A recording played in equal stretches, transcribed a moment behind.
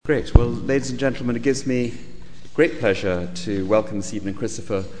Great. Well, ladies and gentlemen, it gives me great pleasure to welcome this evening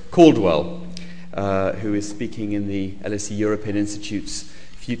Christopher Caldwell, who is speaking in the LSE European Institute's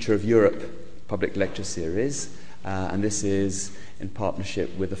Future of Europe public lecture series, and this is in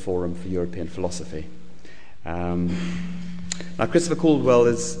partnership with the Forum for European Philosophy. Now, Christopher Caldwell,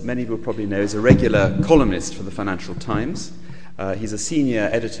 as many of you will probably know, is a regular columnist for the Financial Times. He's a senior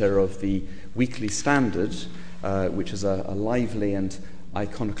editor of the Weekly Standard, which is a lively and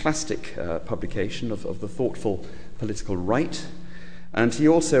iconoclastic publication of the thoughtful political right. And he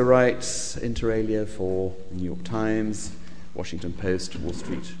also writes inter alia for the New York Times, Washington Post, Wall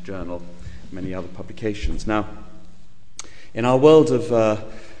Street Journal, many other publications. Now, in our world of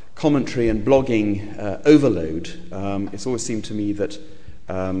commentary and blogging overload, it's always seemed to me that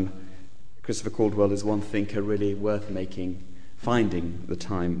Christopher Caldwell is one thinker really worth finding the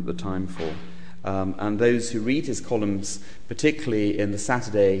time for. And those who read his columns, particularly in the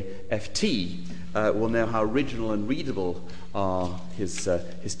Saturday FT, will know how original and readable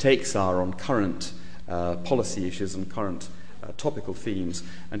his takes are on current policy issues and current topical themes,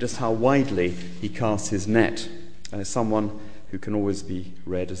 and just how widely he casts his net. Someone who can always be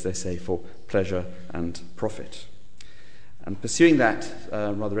read, as they say, for pleasure and profit. And pursuing that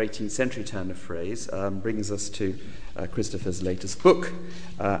rather 18th century turn of phrase brings us to Christopher's latest book,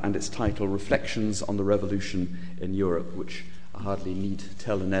 and its title, Reflections on the Revolution in Europe, which I hardly need to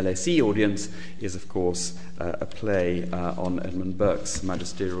tell an LSE audience is, of course, a play on Edmund Burke's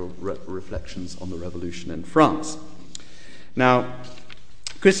magisterial Reflections on the Revolution in France. Now,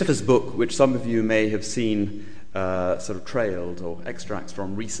 Christopher's book, which some of you may have seen sort of trailed or extracts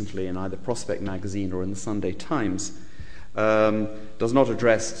from recently in either Prospect magazine or in the Sunday Times, does not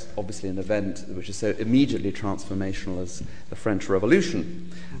address, obviously, an event which is so immediately transformational as the French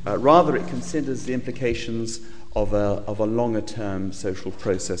Revolution. Rather, it considers the implications of a longer-term social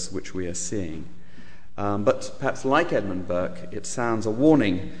process which we are seeing. But perhaps like Edmund Burke, it sounds a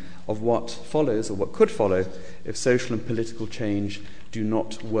warning of what follows, or what could follow, if social and political change do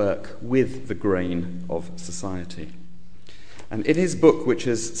not work with the grain of society. And in his book, which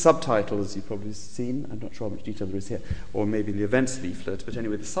is subtitled, as you've probably seen, I'm not sure how much detail there is here, or maybe the events leaflet, but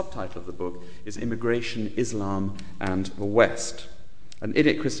anyway, the subtitle of the book is Immigration, Islam, and the West. And in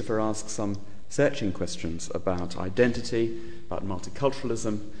it, Christopher asks some searching questions about identity, about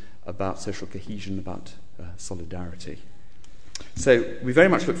multiculturalism, about social cohesion, about solidarity. So we very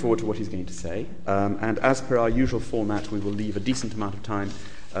much look forward to what he's going to say, and as per our usual format, we will leave a decent amount of time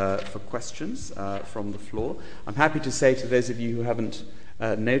for questions from the floor. I'm happy to say to those of you who haven't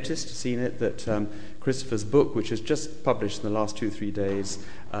seen it, that Christopher's book, which is just published in the last 2-3 days,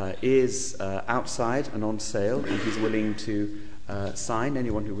 is outside and on sale, and he's willing to sign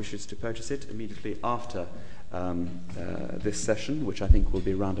anyone who wishes to purchase it immediately after this session, which I think will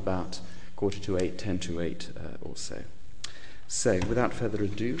be around about 7:45, 7:50 or so. So, without further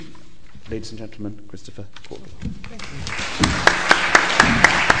ado, ladies and gentlemen, Christopher Caldwell. Thank you.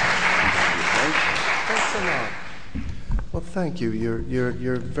 Thanks a lot. Well, thank you.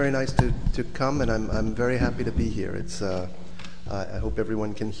 You're very nice to come, and I'm very happy to be here. It's I hope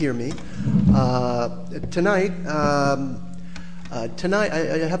everyone can hear me. Tonight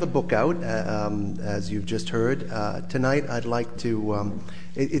I have a book out, as you've just heard. Tonight I'd like to.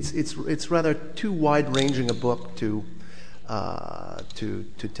 It's rather too wide-ranging a book to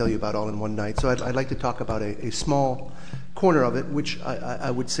tell you about all in one night. So I'd like to talk about a small corner of it, which I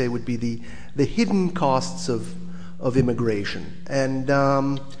would say would be the hidden costs of immigration. And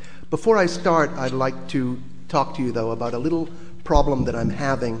before I start, I'd like to talk to you, though, about a little problem that I'm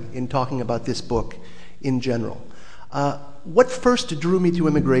having in talking about this book in general. What first drew me to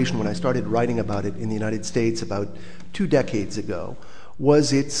immigration when I started writing about it in the United States about 2 decades ago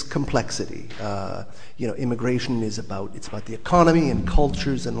was its complexity. Immigration is about the economy and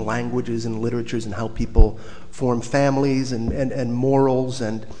cultures and languages and literatures and how people form families and morals.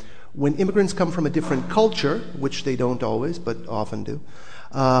 And when immigrants come from a different culture, which they don't always, but often do,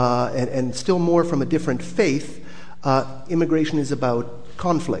 and still more from a different faith, immigration is about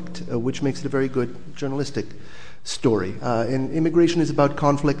conflict, which makes it a very good journalistic story. And immigration is about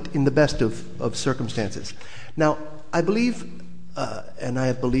conflict in the best of circumstances. Now, I believe, and I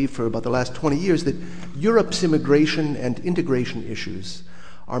have believed for about the last 20 years, that Europe's immigration and integration issues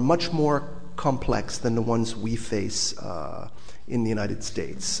are much more complex than the ones we face in the United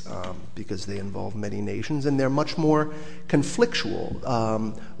States, because they involve many nations, and they're much more conflictual,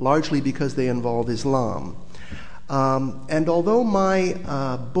 largely because they involve Islam. And although my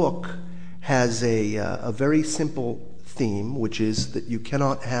book has a very simple theme, which is that you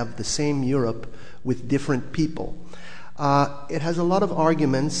cannot have the same Europe with different people, It has a lot of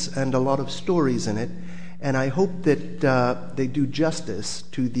arguments and a lot of stories in it, and I hope that they do justice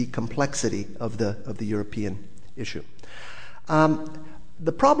to the complexity of the European issue.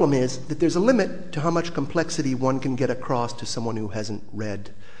 The problem is that there's a limit to how much complexity one can get across to someone who hasn't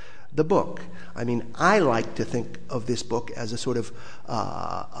read the book. I mean, I like to think of this book as a sort of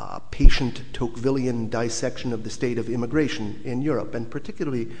patient Tocquevillian dissection of the state of immigration in Europe, and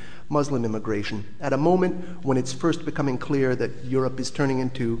particularly Muslim immigration, at a moment when it's first becoming clear that Europe is turning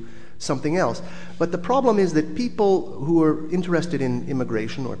into something else. But the problem is that people who are interested in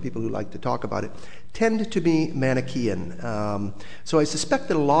immigration, or people who like to talk about it, tend to be Manichaean. So I suspect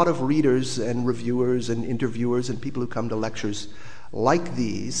that a lot of readers and reviewers and interviewers and people who come to lectures like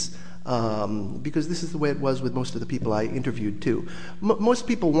these, because this is the way it was with most of the people I interviewed too. Most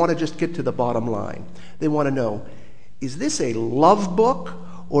people want to just get to the bottom line. They want to know, is this a love book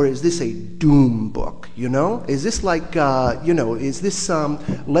or is this a doom book? You know, is this like is this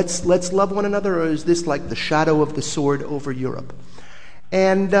let's love one another, or is this like the shadow of the sword over Europe?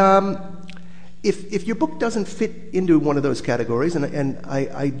 And if your book doesn't fit into one of those categories, and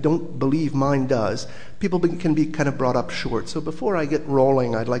I don't believe mine does, people can be kind of brought up short. So before I get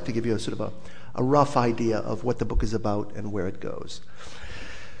rolling, I'd like to give you a sort of a rough idea of what the book is about and where it goes.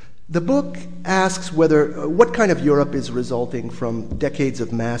 The book asks what kind of Europe is resulting from decades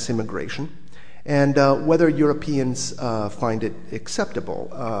of mass immigration, and whether Europeans find it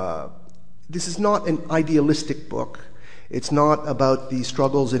acceptable. This is not an idealistic book. It's not about the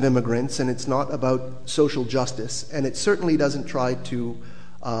struggles of immigrants, and it's not about social justice, and it certainly doesn't try to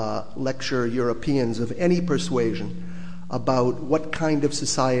lecture Europeans of any persuasion about what kind of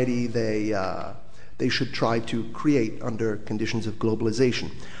society they should try to create under conditions of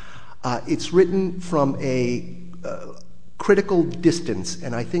globalization. It's written from a critical distance,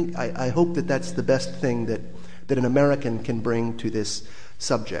 and I hope that that's the best thing that an American can bring to this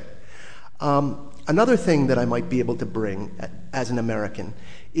subject. Another thing that I might be able to bring as an American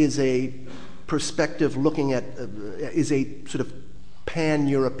is a perspective is a sort of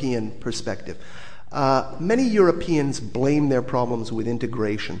pan-European perspective. Many Europeans blame their problems with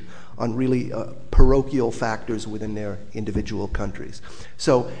integration on really parochial factors within their individual countries.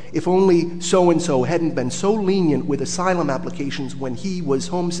 So if only so-and-so hadn't been so lenient with asylum applications when he was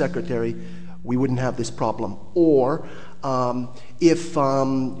Home Secretary, we wouldn't have this problem. Or if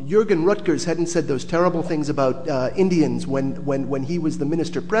Jürgen Rutgers hadn't said those terrible things about Indians when he was the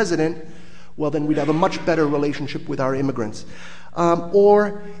minister-president, well, then we'd have a much better relationship with our immigrants.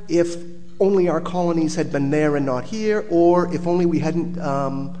 Or if only our colonies had been there and not here, or if only we hadn't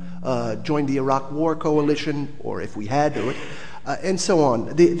joined the Iraq War coalition, or if we had, and so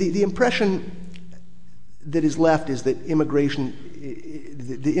on. The impression that is left is that the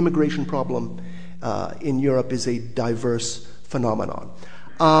immigration problem in Europe is a diverse phenomenon.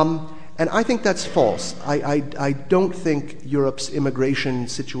 And I think that's false. I don't think Europe's immigration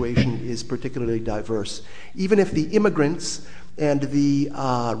situation is particularly diverse, even if the immigrants and the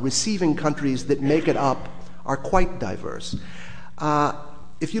receiving countries that make it up are quite diverse.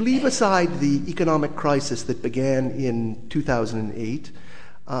 If you leave aside the economic crisis that began in 2008,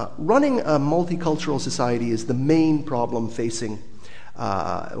 running a multicultural society is the main problem facing,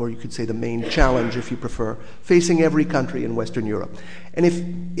 or you could say the main challenge, if you prefer, facing every country in Western Europe. And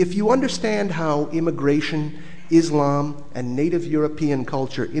if you understand how immigration, Islam, and native European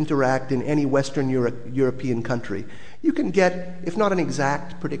culture interact in any Western European country, you can get, if not an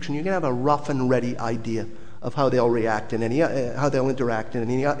exact prediction, you can have a rough and ready idea of how they'll react in how they'll interact in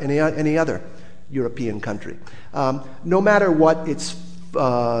any other European country. No matter what its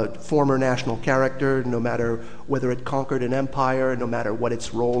former national character, no matter whether it conquered an empire, no matter what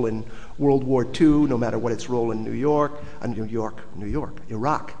its role in World War II, no matter what its role in Iraq,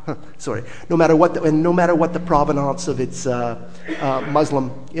 sorry, no matter what the provenance of its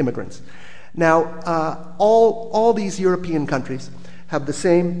Muslim immigrants. Now, all these European countries have the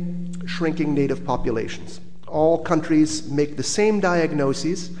same shrinking native populations. All countries make the same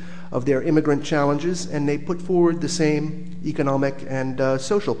diagnoses of their immigrant challenges, and they put forward the same economic and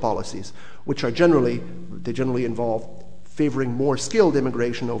social policies, which are generally involve favoring more skilled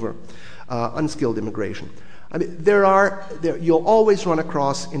immigration over unskilled immigration. I mean, you'll always run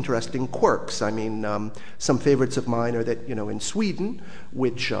across interesting quirks. I mean, some favorites of mine are that, in Sweden,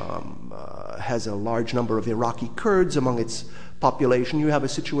 which has a large number of Iraqi Kurds among its population, you have a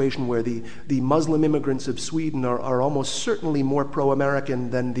situation where the Muslim immigrants of Sweden are almost certainly more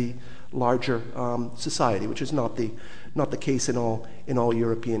pro-American than the larger society, which is not the case in all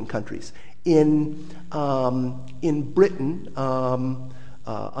European countries. In Britain,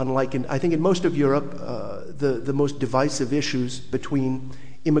 Unlike I think in most of Europe, the most divisive issues between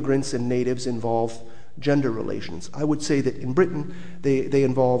immigrants and natives involve gender relations. I would say that in Britain, they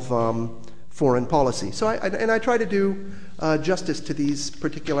involve foreign policy. So I try to do justice to these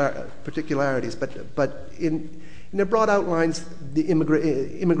particularities, but in the broad outlines, the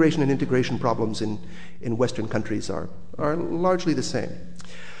immigration and integration problems in Western countries are largely the same.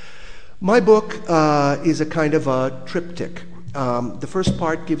 My book is a kind of a triptych. The first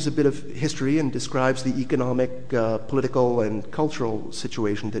part gives a bit of history and describes the economic, political, and cultural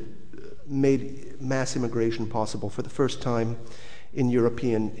situation that made mass immigration possible for the first time in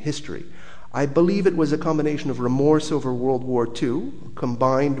European history. I believe it was a combination of remorse over World War II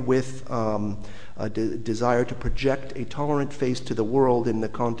combined with a desire to project a tolerant face to the world in the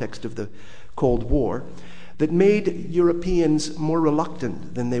context of the Cold War that made Europeans more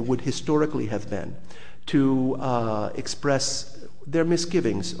reluctant than they would historically have been to express their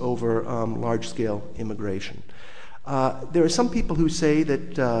misgivings over large-scale immigration. There are some people who say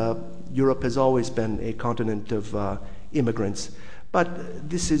that Europe has always been a continent of immigrants, but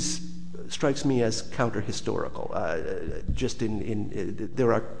this strikes me as counter-historical.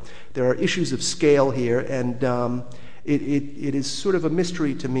 There are issues of scale here, and it is sort of a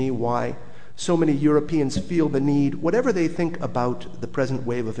mystery to me why so many Europeans feel the need, whatever they think about the present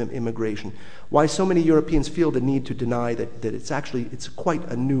wave of immigration, why so many Europeans feel the need to deny that it's quite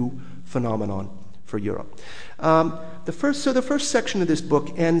a new phenomenon for Europe. The first section of this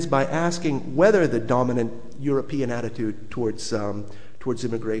book ends by asking whether the dominant European attitude towards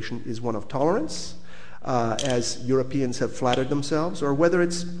immigration is one of tolerance, as Europeans have flattered themselves, or whether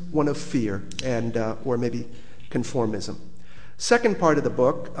it's one of fear and or maybe conformism. Second part of the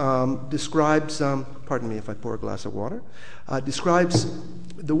book describes, pardon me if I pour a glass of water, describes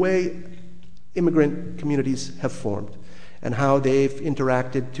the way immigrant communities have formed and how they've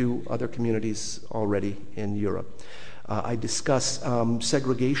interacted to other communities already in Europe. I discuss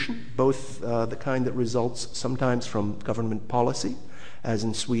segregation, both the kind that results sometimes from government policy, as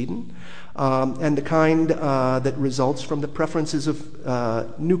in Sweden, and the kind that results from the preferences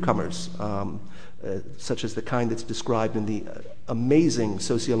of newcomers, such as the kind that's described in the amazing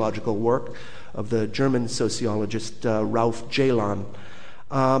sociological work of the German sociologist Ralph Celan,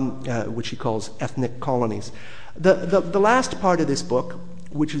 which he calls ethnic colonies. The last part of this book,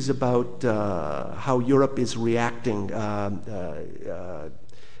 which is about how Europe is reacting,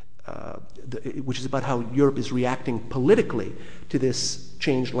 politically to this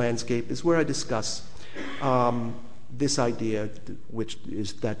changed landscape, is where I discuss this idea, which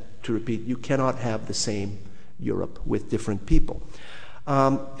is that, to repeat, you cannot have the same Europe with different people.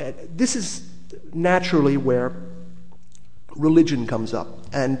 This is naturally where religion comes up.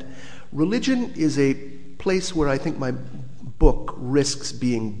 And religion is a place where I think my book risks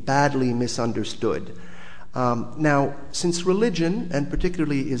being badly misunderstood. Now, since religion, and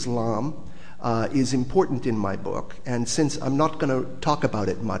particularly Islam, is important in my book, and since I'm not going to talk about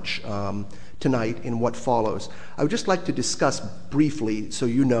it much tonight in what follows, I would just like to discuss briefly, so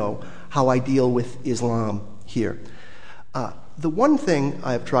you know, how I deal with Islam here. The one thing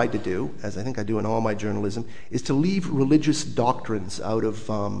I've tried to do, as I think I do in all my journalism, is to leave religious doctrines out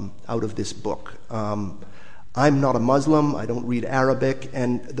of this book. I'm not a Muslim, I don't read Arabic,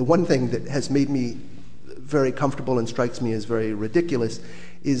 and the one thing that has made me very comfortable and strikes me as very ridiculous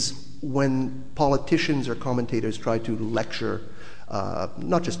is when politicians or commentators try to lecture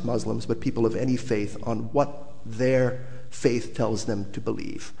not just Muslims, but people of any faith on what their faith tells them to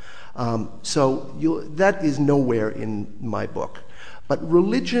believe. So that is nowhere in my book. But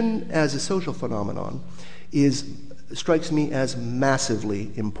religion as a social phenomenon strikes me as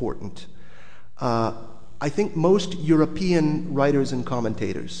massively important. I think most European writers and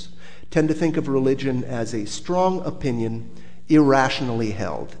commentators tend to think of religion as a strong opinion, irrationally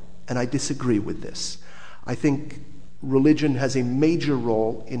held, and I disagree with this. I think religion has a major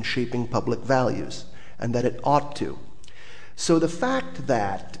role in shaping public values, and that it ought to. So the fact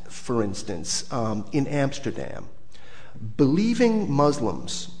that, for instance, in Amsterdam, believing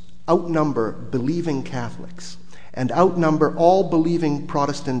Muslims outnumber believing Catholics and outnumber all believing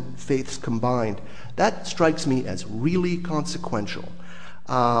Protestant faiths combined, that strikes me as really consequential.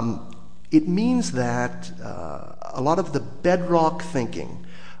 It means that a lot of the bedrock thinking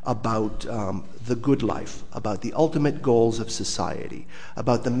about the good life, about the ultimate goals of society,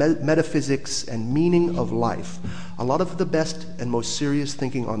 about the metaphysics and meaning of life, a lot of the best and most serious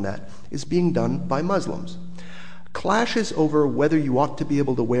thinking on that is being done by Muslims. Clashes over whether you ought to be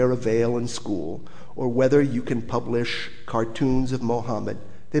able to wear a veil in school or whether you can publish cartoons of Mohammed,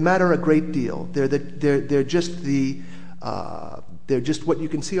 they matter a great deal. They're just the They're just what you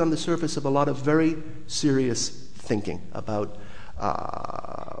can see on the surface of a lot of very serious thinking about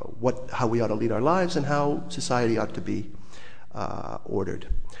how we ought to lead our lives and how society ought to be ordered.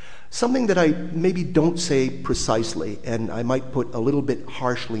 Something that I maybe don't say precisely, and I might put a little bit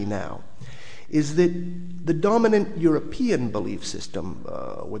harshly now, is that the dominant European belief system,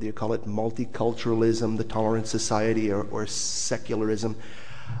 whether you call it multiculturalism, the tolerant society, or secularism,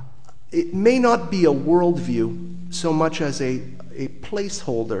 it may not be a worldview so much as a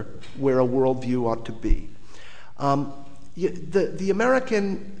placeholder where a worldview ought to be. The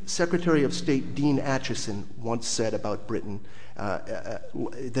American Secretary of State, Dean Acheson, once said about Britain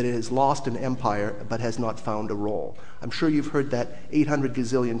that it has lost an empire but has not found a role. I'm sure you've heard that 800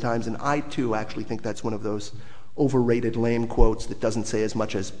 gazillion times, and I too actually think that's one of those overrated lame quotes that doesn't say as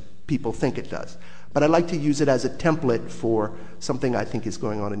much as people think it does. But I like to use it as a template for something I think is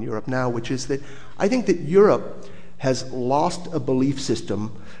going on in Europe now, which is that I think that Europe has lost a belief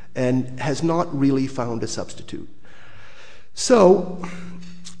system and has not really found a substitute. So,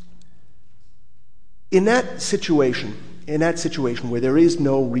 in that situation where there is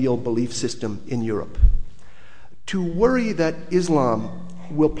no real belief system in Europe, to worry that Islam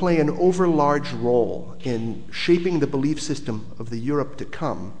will play an overlarge role in shaping the belief system of the Europe to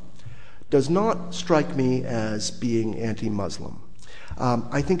come does not strike me as being anti-Muslim.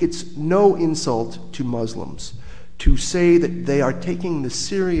 I think it's no insult to Muslims to say that they are taking the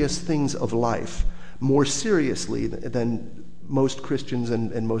serious things of life more seriously than most Christians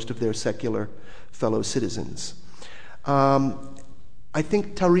and most of their secular fellow citizens. I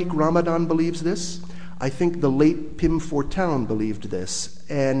think Tariq Ramadan believes this. I think the late Pim Fortuyn believed this.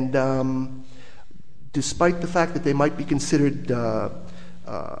 And despite the fact that they might be considered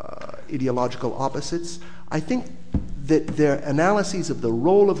ideological opposites, I think that their analyses of the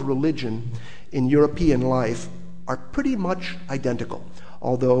role of religion in European life are pretty much identical.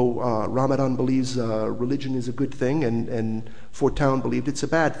 Although Ramadan believes religion is a good thing and Fortuyn believed it's a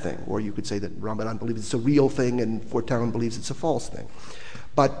bad thing. Or you could say that Ramadan believes it's a real thing and Fortuyn believes it's a false thing.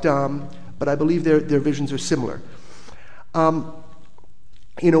 But I believe their visions are similar.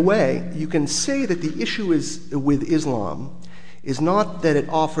 In a way, you can say that the issue with Islam is not that it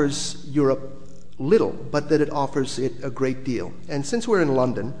offers Europe little, but that it offers it a great deal. And since we're in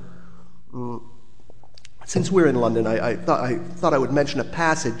London, I thought I would mention a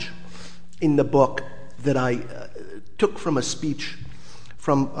passage in the book that I took from a speech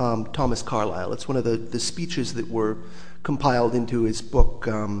from Thomas Carlyle. It's one of the speeches that were compiled into his book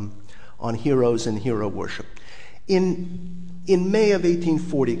on heroes and hero worship. In May of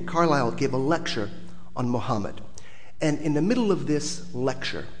 1840, Carlyle gave a lecture on Muhammad. And in the middle of this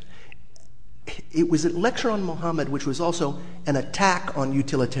lecture, it was a lecture on Muhammad which was also an attack on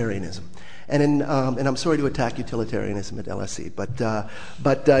utilitarianism. And I'm sorry to attack utilitarianism at LSE, but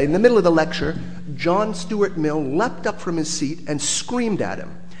in the middle of the lecture, John Stuart Mill leapt up from his seat and screamed at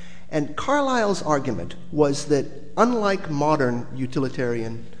him. And Carlyle's argument was that unlike modern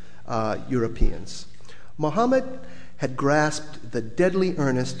utilitarian Europeans, Muhammad had grasped the deadly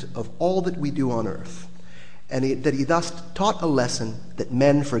earnest of all that we do on earth, and that he thus taught a lesson that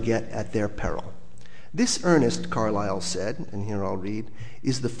men forget at their peril. This earnest, Carlyle said, and here I'll read,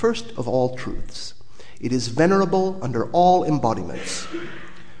 is the first of all truths. It is venerable under all embodiments.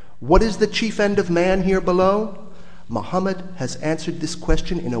 What is the chief end of man here below? Muhammad has answered this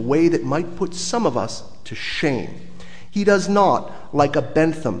question in a way that might put some of us to shame. He does not, like a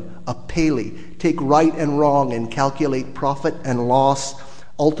Bentham, a Paley, take right and wrong and calculate profit and loss,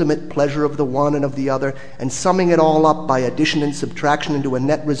 ultimate pleasure of the one and of the other, and summing it all up by addition and subtraction into a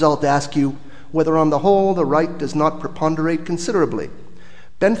net result, ask you whether on the whole the right does not preponderate considerably.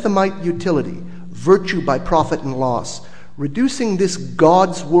 Benthamite utility, virtue by profit and loss, reducing this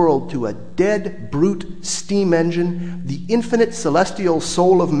God's world to a dead, brute steam engine, the infinite celestial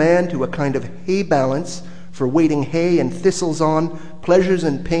soul of man to a kind of hay balance for weighting hay and thistles on, pleasures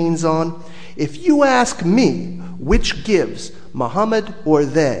and pains on. If you ask me which gives, Muhammad or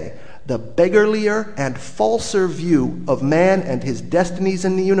they, the beggarlier and falser view of man and his destinies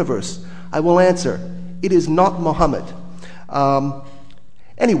in the universe, I will answer, it is not Muhammad.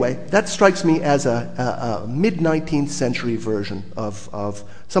 Anyway, that strikes me as a mid-19th century version of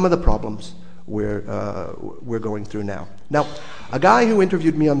some of the problems we're going through now. Now, a guy who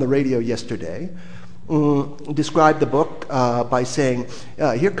interviewed me on the radio yesterday described the book by saying,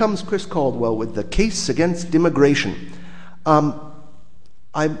 here comes Chris Caldwell with the case against immigration.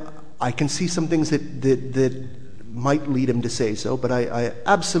 I can see some things that might lead him to say so, but I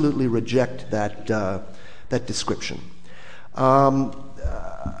absolutely reject that description.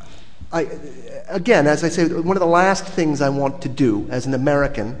 Again, as I say, one of the last things I want to do as an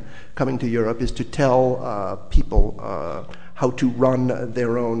American coming to Europe is to tell people how to run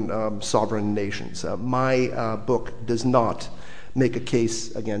their own sovereign nations. My book does not make a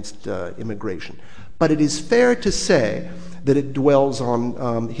case against immigration. But it is fair to say that it dwells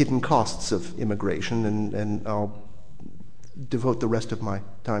on hidden costs of immigration, and I'll devote the rest of my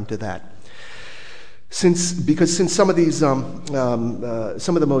time to that. Because some of these, some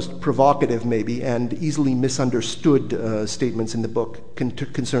of the most provocative, maybe, and easily misunderstood statements in the book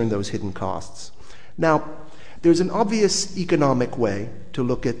concern those hidden costs. Now, there's an obvious economic way to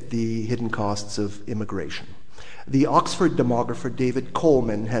look at the hidden costs of immigration. The Oxford demographer David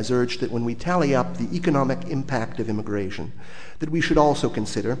Coleman has urged that when we tally up the economic impact of immigration, that we should also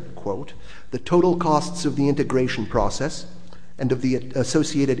consider, quote, the total costs of the integration process and of the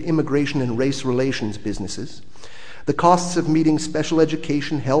associated immigration and race relations businesses, the costs of meeting special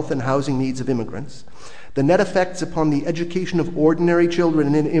education, health, and housing needs of immigrants, the net effects upon the education of ordinary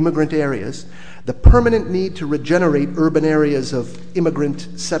children in immigrant areas, the permanent need to regenerate urban areas of immigrant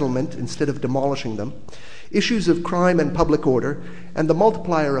settlement instead of demolishing them, issues of crime and public order, and the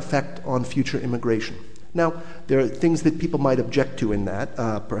multiplier effect on future immigration. Now, there are things that people might object to in that,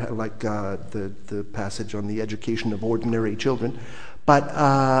 like the passage on the education of ordinary children, but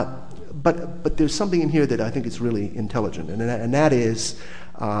there's something in here that I think is really intelligent, and that is,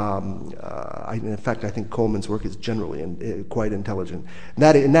 in fact, I think Coleman's work is generally quite intelligent,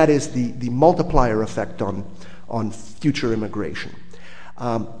 and that is the multiplier effect on future immigration,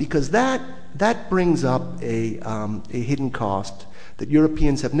 because that brings up a hidden cost that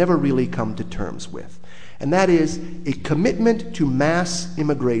Europeans have never really come to terms with. And that is, a commitment to mass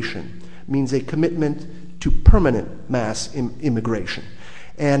immigration means a commitment to permanent mass immigration.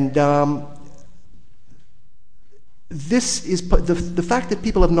 And this is the fact that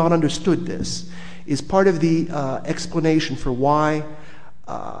people have not understood this is part of the explanation for why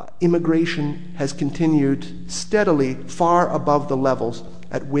immigration has continued steadily far above the levels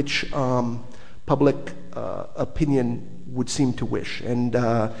at which public opinion would seem to wish. And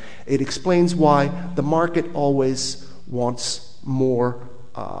it explains why the market always wants more,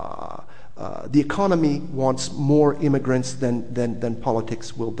 the economy wants more immigrants than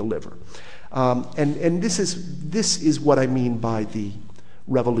politics will deliver. And this is what I mean by the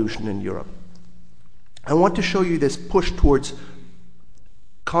revolution in Europe. I want to show you this push towards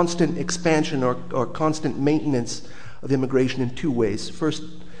constant expansion or constant maintenance of immigration in two ways.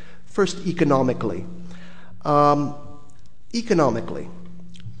 First, economically. Economically,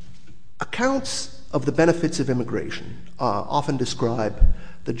 accounts of the benefits of immigration often describe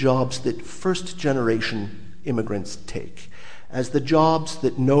the jobs that first-generation immigrants take as the jobs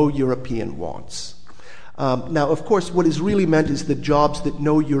that no European wants. Now, of course, what is really meant is the jobs that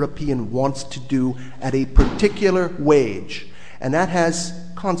no European wants to do at a particular wage, and that has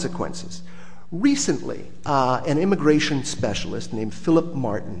consequences. Recently, an immigration specialist named Philip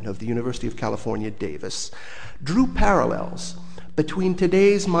Martin of the University of California, Davis, drew parallels between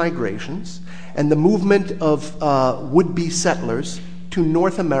today's migrations and the movement of would-be settlers to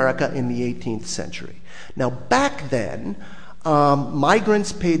North America in the 18th century. Now, back then,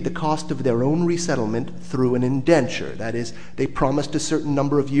 migrants paid the cost of their own resettlement through an indenture. That is, they promised a certain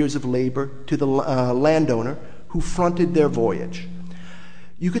number of years of labor to the landowner who fronted their voyage.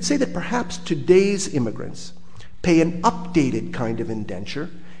 You could say that perhaps today's immigrants pay an updated kind of indenture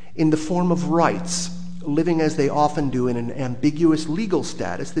in the form of rights, living as they often do in an ambiguous legal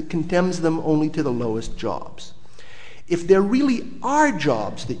status that condemns them only to the lowest jobs. If there really are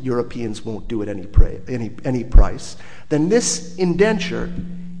jobs that Europeans won't do at any price, then this indenture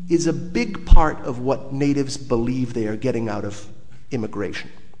is a big part of what natives believe they are getting out of immigration.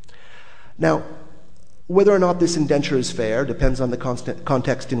 Now, whether or not this indenture is fair depends on the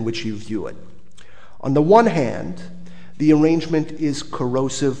context in which you view it. On the one hand, the arrangement is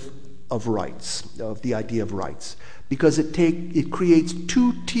corrosive of rights, of the idea of rights, because it creates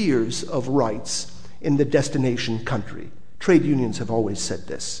two tiers of rights in the destination country. Trade unions have always said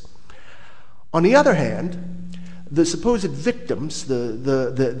this. On the other hand, the supposed victims,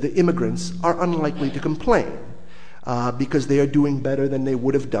 the immigrants, are unlikely to complain because they are doing better than they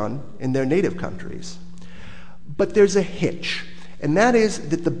would have done in their native countries. But there's a hitch, and that is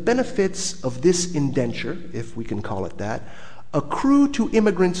that the benefits of this indenture, if we can call it that, accrue to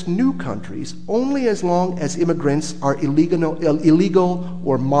immigrants' new countries only as long as immigrants are illegal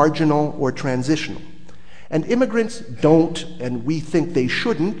or marginal or transitional. And immigrants don't, and we think they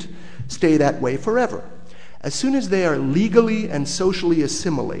shouldn't, stay that way forever. As soon as they are legally and socially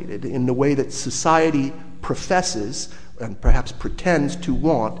assimilated in the way that society professes and perhaps pretends to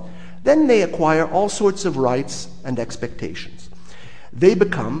want, then they acquire all sorts of rights and expectations. They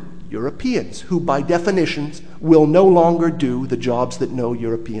become Europeans, who by definition will no longer do the jobs that no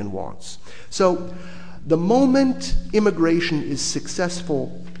European wants. So the moment immigration is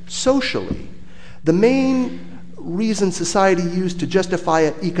successful socially, the main reason society used to justify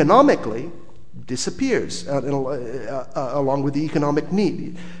it economically disappears along with the economic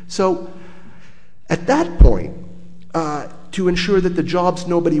need. So at that point, to ensure that the jobs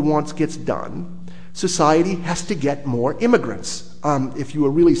nobody wants gets done, society has to get more immigrants. If you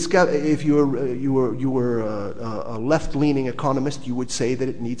were really if you were a left-leaning economist, you would say that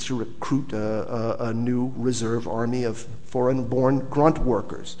it needs to recruit a new reserve army of foreign-born grunt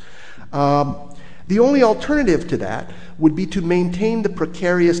workers. The only alternative to that would be to maintain the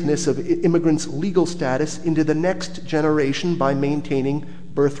precariousness of immigrants' legal status into the next generation by maintaining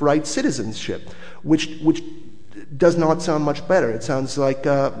birthright citizenship, which does not sound much better. It sounds like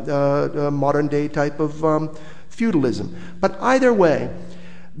a modern-day type of feudalism. But either way,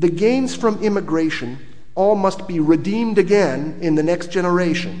 the gains from immigration all must be redeemed again in the next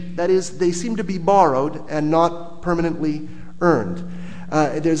generation. That is, they seem to be borrowed and not permanently earned.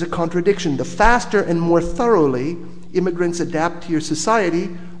 There's a contradiction. The faster and more thoroughly immigrants adapt to your society,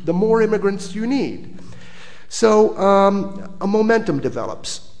 the more immigrants you need. So a momentum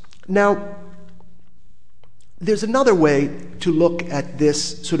develops. Now, there's another way to look at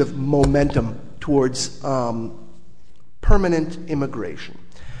this sort of momentum towards permanent immigration.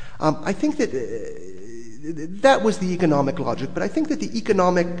 I think that that was the economic logic, but I think that the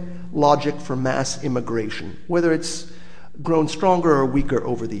economic logic for mass immigration, whether it's grown stronger or weaker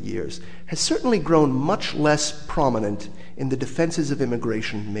over the years, has certainly grown much less prominent in the defenses of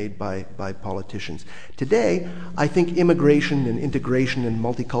immigration made by politicians. Today, I think immigration and integration and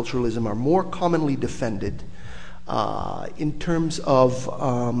multiculturalism are more commonly defended in terms of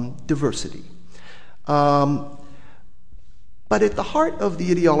diversity. But at the heart of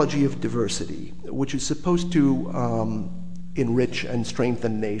the ideology of diversity, which is supposed to enrich and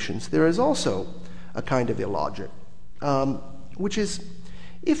strengthen nations, there is also a kind of illogic, which is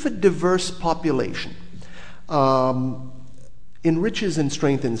if a diverse population enriches and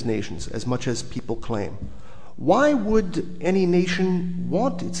strengthens nations as much as people claim, why would any nation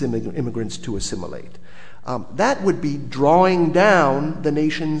want its immigrants to assimilate? That would be drawing down the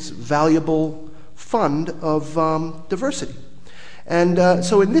nation's valuable fund of diversity. And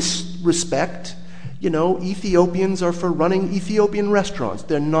so in this respect, Ethiopians are for running Ethiopian restaurants.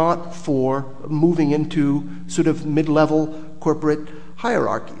 They're not for moving into sort of mid-level corporate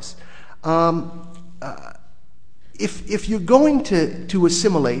hierarchies. If you're going to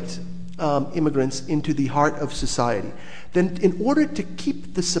assimilate immigrants into the heart of society, then in order to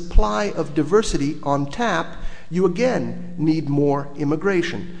keep the supply of diversity on tap, you again need more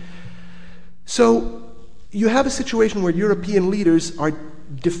immigration. So you have a situation where European leaders are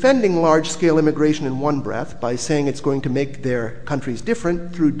defending large-scale immigration in one breath by saying it's going to make their countries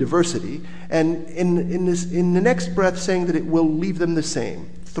different through diversity, and in the next breath saying that it will leave them the same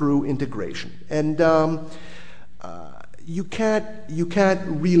through integration. And you can't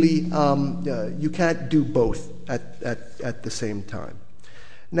do both at the same time.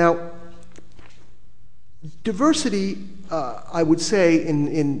 Now, diversity, I would say, in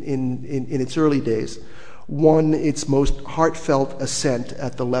its early days, won its most heartfelt ascent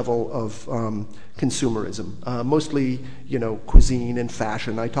at the level of consumerism, mostly, cuisine and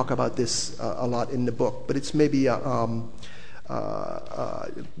fashion. I talk about this a lot in the book, but it's maybe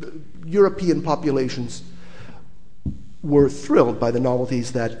European populations were thrilled by the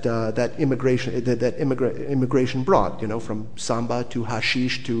novelties that immigration brought, from samba to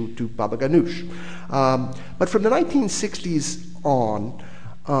hashish to baba ganoush. But from the 1960s on,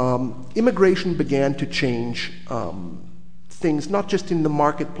 immigration began to change things, not just in the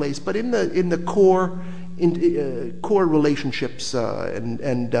marketplace, but in the core relationships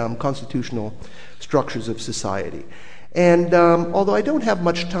and constitutional structures of society. And although I don't have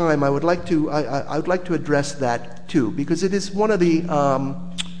much time, I would like to address that too, because it is one of the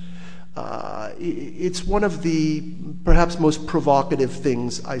perhaps most provocative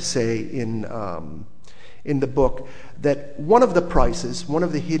things I say in the book, that one of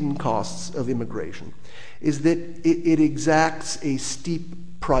the hidden costs of immigration is that it exacts a steep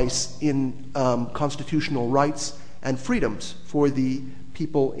price in constitutional rights and freedoms for the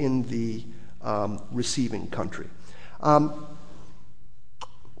people in the receiving country.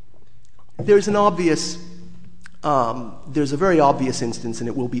 There's a very obvious instance, and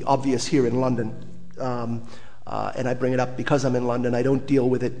it will be obvious here in London, and I bring it up because I'm in London. I don't deal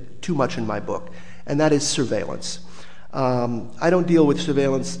with it too much in my book, and that is surveillance. I don't deal with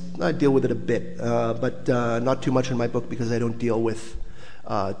surveillance. I deal with it a bit, but not too much in my book because I don't deal with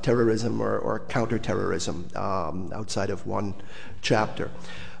terrorism or counterterrorism outside of one chapter.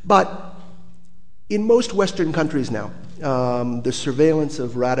 But in most Western countries now, the surveillance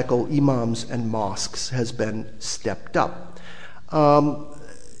of radical imams and mosques has been stepped up.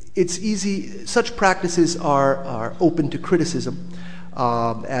 It's easy. Such practices are open to criticism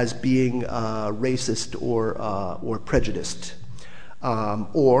as being racist or prejudiced,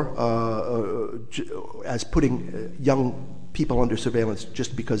 or as putting young people under surveillance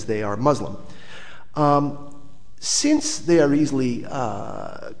just because they are Muslim. Since they are easily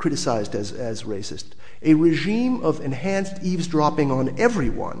criticized as racist, a regime of enhanced eavesdropping on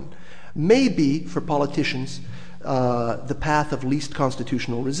everyone may be, for politicians, the path of least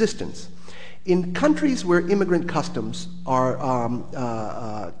constitutional resistance. In countries where immigrant customs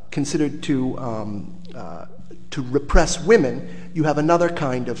are considered to repress women, you have another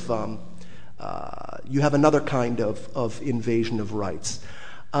kind of invasion of rights.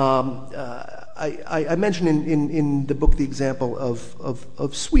 I mentioned in the book the example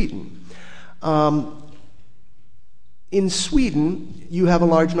of Sweden. In Sweden, you have a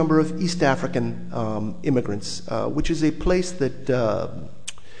large number of East African immigrants, which is a place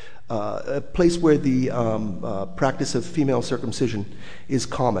where the practice of female circumcision is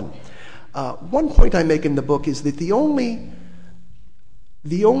common. One point I make in the book is that the only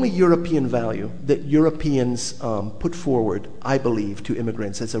European value that Europeans put forward, I believe, to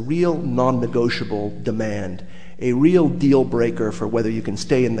immigrants as a real non-negotiable demand, a real deal breaker for whether you can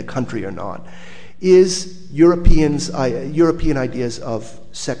stay in the country or not, is European ideas of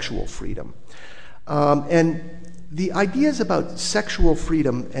sexual freedom. And the ideas about sexual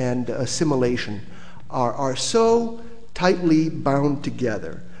freedom and assimilation are so tightly bound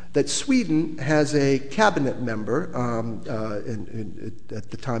together that Sweden has a cabinet member,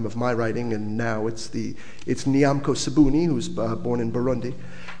 at the time of my writing, and now it's Nyamko Sabuni, who's born in Burundi,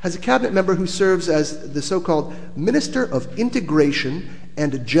 has a cabinet member who serves as the so-called Minister of Integration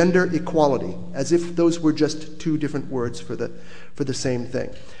and Gender Equality, as if those were just two different words for the same thing.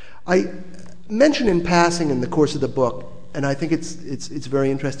 I mention in passing in the course of the book, and I think it's very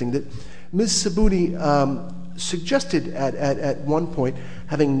interesting, that Ms. Sabuni suggested at one point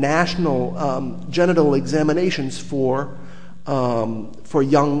having national genital examinations for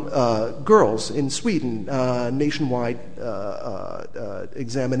young girls in Sweden, nationwide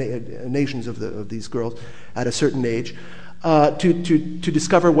examinations of these girls at a certain age, to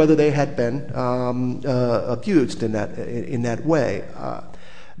discover whether they had been abused in that way.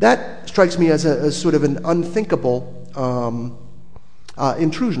 That strikes me as a sort of an unthinkable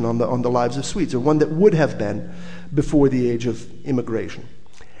intrusion on the lives of Swedes, or one that would have been before the age of immigration.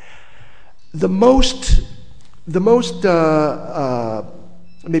 The most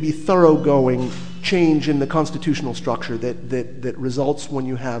maybe thoroughgoing change in the constitutional structure that results when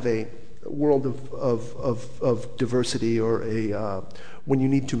you have a world of diversity, or when you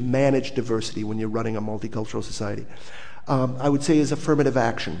need to manage diversity when you're running a multicultural society, I would say is affirmative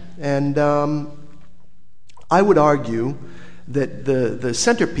action. And I would argue that the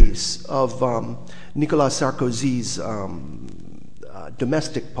centerpiece of Nicolas Sarkozy's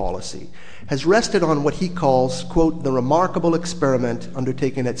domestic policy has rested on what he calls, quote, the remarkable experiment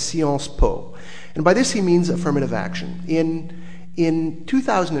undertaken at Sciences Po. And by this he means affirmative action. In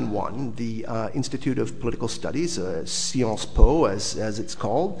 2001, the Institute of Political Studies, Sciences Po as it's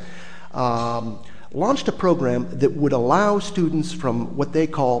called, launched a program that would allow students from what they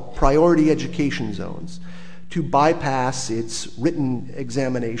call priority education zones to bypass its written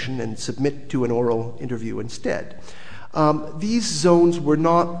examination and submit to an oral interview instead. These zones were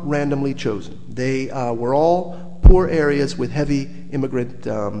not randomly chosen. They were all poor areas with heavy immigrant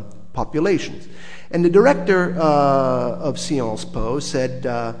populations. And the director of Sciences Po said,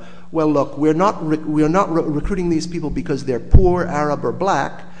 well, look, we're not recruiting these people because they're poor, Arab, or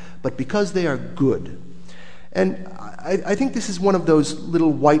black, but because they are good. And I think this is one of those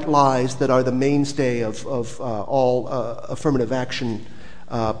little white lies that are the mainstay of all affirmative action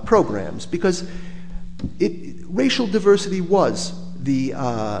programs, because racial diversity was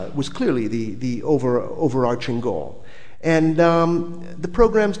clearly the overarching goal. And the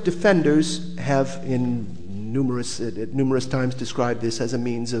program's defenders have at numerous times described this as a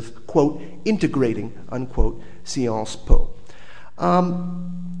means of, quote, integrating, unquote, Sciences Po.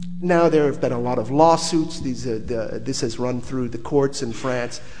 Now there have been a lot of lawsuits. This has run through the courts in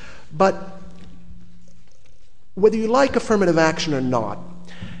France. But whether you like affirmative action or not,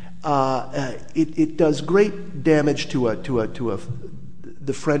 it does great damage to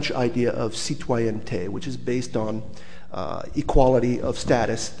the French idea of citoyenneté, which is based on equality of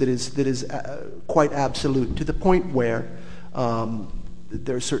status that is quite absolute, to the point where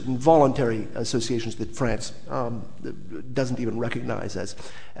there are certain voluntary associations that France doesn't even recognize as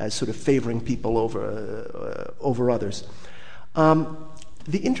sort of favoring people over others.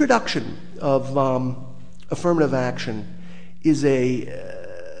 The introduction of affirmative action is a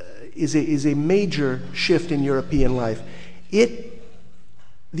major shift in European life.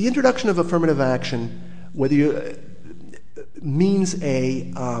 The introduction of affirmative action, whether you means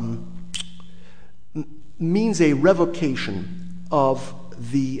a revocation of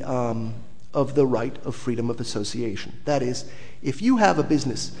the right of freedom of association. That is, if you have a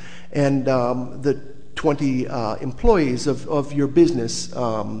business and the 20 employees of your business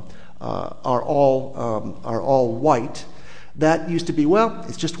are all white, that used to be, well,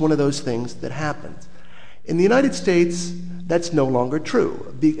 it's just one of those things that happens. In the United States, that's no longer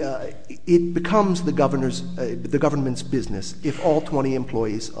true. It becomes the government's business if all 20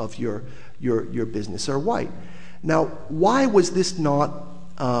 employees of your business are white. Now, why was this not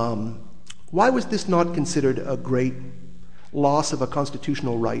considered a great loss of a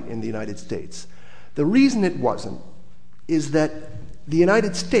constitutional right in the United States? The reason it wasn't is that the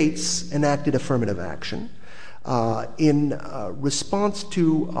United States enacted affirmative action in response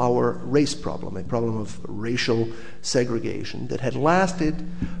to our race problem, a problem of racial segregation that had lasted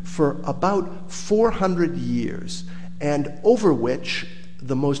for about 400 years, and over which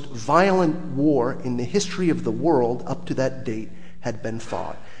the most violent war in the history of the world up to that date had been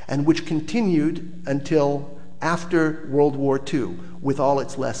fought, and which continued until after World War II with all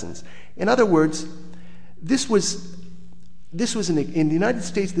its lessons. In other words, in the United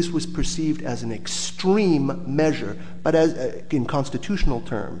States, this was perceived as an extreme measure, but in constitutional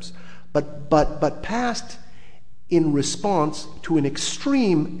terms, but passed in response to an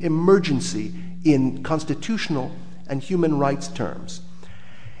extreme emergency in constitutional and human rights terms.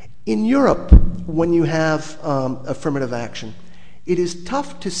 In Europe, when you have affirmative action, it is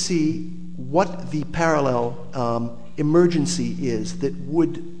tough to see what the parallel emergency is that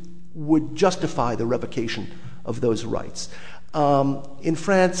would justify the revocation of those rights. In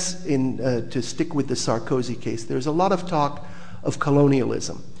France, to stick with the Sarkozy case, there's a lot of talk of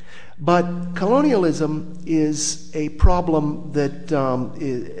colonialism. But colonialism is a problem that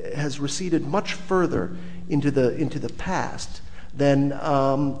has receded much further into the past than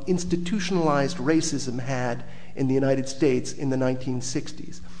institutionalized racism had in the United States in the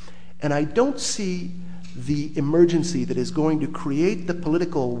 1960s. And I don't see the emergency that is going to create the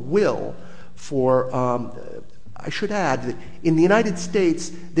political will for, I should add that in the United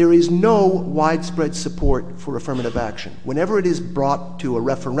States, there is no widespread support for affirmative action. Whenever it is brought to a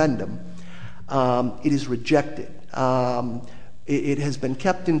referendum, it is rejected. It has been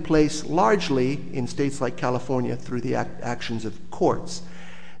kept in place largely in states like California through the actions of courts.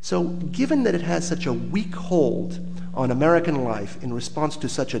 So given that it has such a weak hold on American life in response to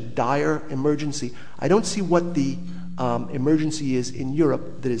such a dire emergency, I don't see what the emergency is in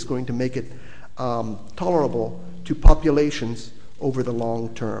Europe that is going to make it tolerable to populations over the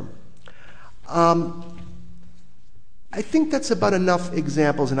long term. I think that's about enough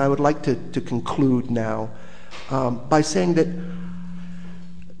examples, and I would like to conclude now by saying that,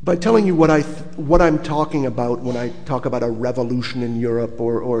 by telling you what I'm talking about when I talk about a revolution in Europe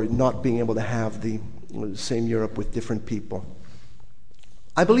or not being able to have the same Europe with different people.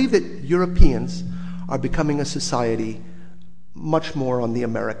 I believe that Europeans are becoming a society much more on the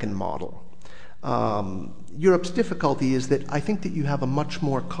American model. Europe's difficulty is that I think that you have a much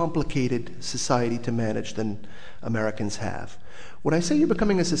more complicated society to manage than Americans have. When I say you're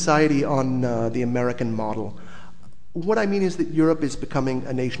becoming a society on the American model, what I mean is that Europe is becoming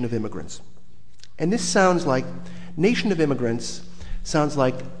a nation of immigrants. And this sounds like, nation of immigrants sounds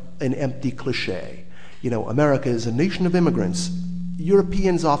like an empty cliche. You know, America is a nation of immigrants.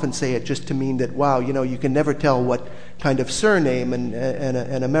 Europeans often say it just to mean that, wow, you know, you can never tell what kind of surname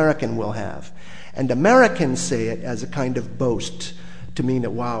an American will have. And Americans say it as a kind of boast to mean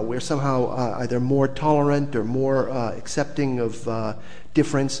that, wow, we're somehow either more tolerant or more accepting of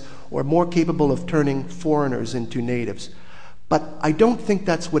difference or more capable of turning foreigners into natives. But I don't think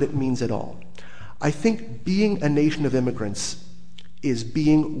that's what it means at all. I think being a nation of immigrants is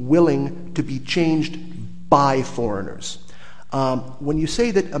being willing to be changed by foreigners. When you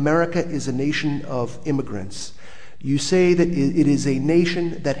say that America is a nation of immigrants, you say that it is a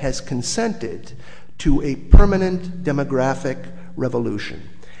nation that has consented to a permanent demographic revolution.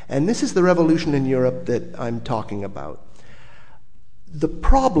 And this is the revolution in Europe that I'm talking about. The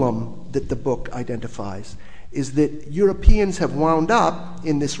problem that the book identifies is that Europeans have wound up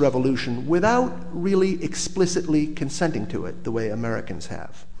in this revolution without really explicitly consenting to it the way Americans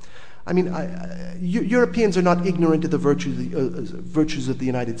have. I mean, Europeans are not ignorant of the virtues of the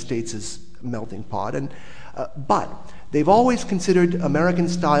United States' melting pot, but they've always considered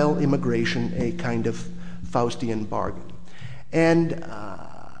American-style immigration a kind of Faustian bargain. And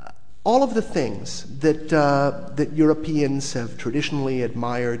all of the things that Europeans have traditionally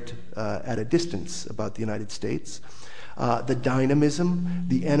admired at a distance about the United States, the dynamism,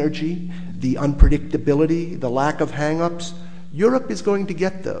 the energy, the unpredictability, the lack of hang-ups, Europe is going to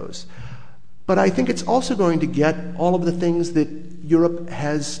get those. But I think it's also going to get all of the things that Europe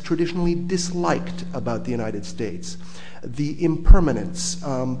has traditionally disliked about the United States. The impermanence,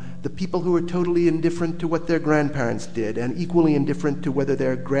 the people who are totally indifferent to what their grandparents did and equally indifferent to whether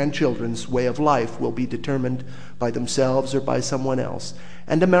their grandchildren's way of life will be determined by themselves or by someone else.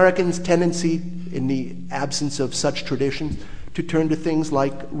 And Americans' tendency, in the absence of such traditions, to turn to things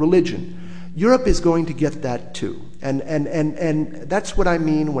like religion. Europe is going to get that too. And that's what I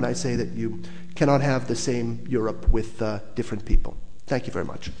mean when I say that you cannot have the same Europe with different people. Thank you very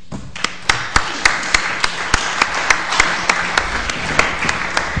much.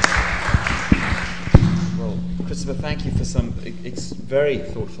 Well, Christopher, thank you for some very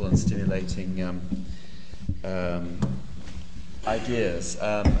thoughtful and stimulating ideas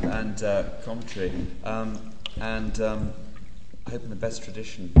and commentary. I hope in the best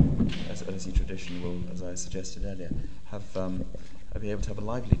tradition, as LSE tradition will, as I suggested earlier, I'll be able to have a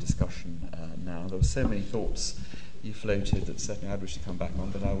lively discussion now. There were so many thoughts you floated that certainly I'd wish to come back on,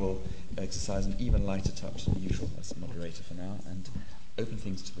 but I will exercise an even lighter touch than usual as moderator for now and open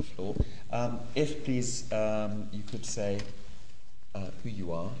things to the floor. If, please, you could say who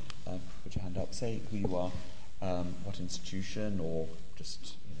you are, put your hand up, say who you are, what institution or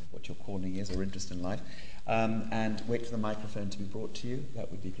just what your calling is or interest in life. And wait for the microphone to be brought to you.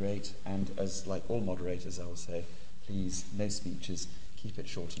 That would be great. And as like all moderators, I will say, please, no speeches, keep it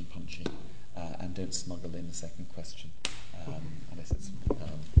short and punchy, and don't smuggle in a second question, unless it's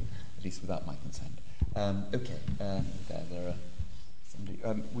at least without my consent. Okay, there are somebody.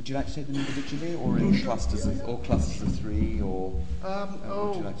 Would you like to take them individually, or in clusters of three, or?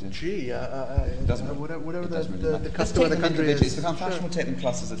 Would you like to? Whatever really the custom of the country is. If I'm fashionable, take them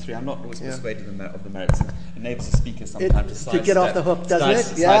clusters of three. I'm not always persuaded of the merits. It enables the speaker sometimes to get off the hook, doesn't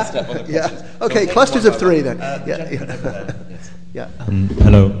it? Yeah. Sidestep other questions. Okay, clusters of three then.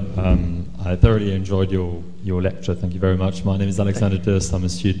 Hello. I thoroughly enjoyed your lecture. Thank you very much. My name is Alexander Durst. I'm a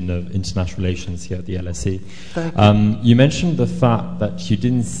student of international relations here at the LSE. Thank you. You mentioned the fact that you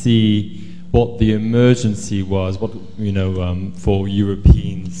didn't see what the emergency was, for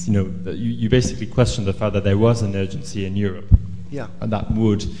Europeans. You basically questioned the fact that there was an urgency in Europe. Yeah. And that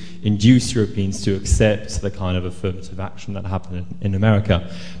would induce Europeans to accept the kind of affirmative action that happened in America.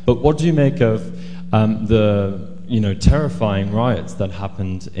 But what do you make of the terrifying riots that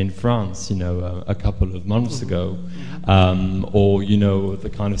happened in France, a couple of months ago, or the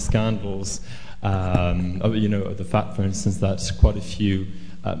kind of scandals, the fact, for instance, that quite a few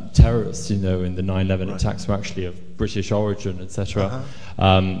terrorists, in the 9/11 attacks were actually of British origin, etc.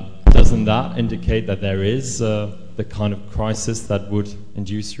 Doesn't that indicate that there is the kind of crisis that would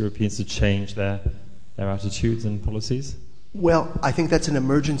induce Europeans to change their attitudes and policies? Well, I think that's an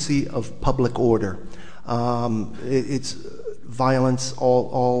emergency of public order. It's violence.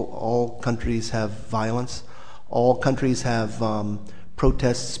 All countries have violence. All countries have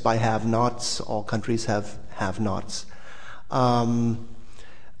protests by have-nots. All countries have have-nots. I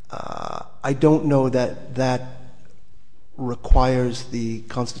don't know that requires the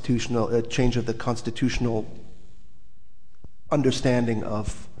constitutional change of the constitutional understanding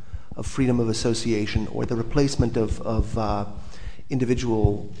of freedom of association or the replacement of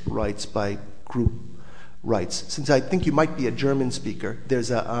individual rights by group rights. Since I think you might be a German speaker,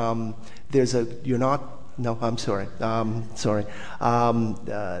 there's a you're not. No, I'm sorry.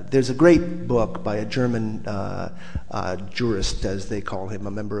 There's a great book by a German jurist, as they call him,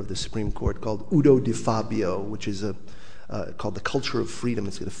 a member of the Supreme Court, called Udo de Fabio, which is called The Culture of Freedom.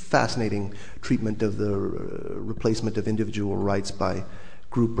 It's a fascinating treatment of the replacement of individual rights by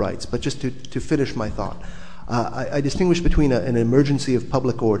group rights. But just to finish my thought, I distinguish between an emergency of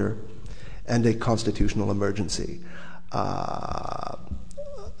public order and a constitutional emergency.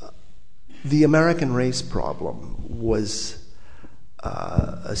 The American race problem was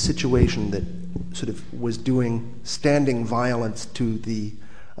a situation that sort of was doing standing violence to the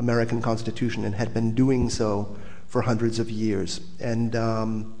American Constitution and had been doing so for hundreds of years. And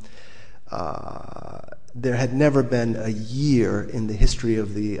there had never been a year in the history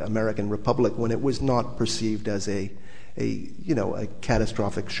of the American Republic when it was not perceived as a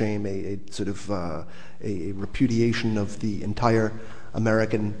catastrophic shame, a sort of a repudiation of the entire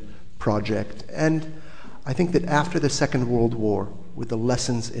American project. And I think that after the Second World War, with the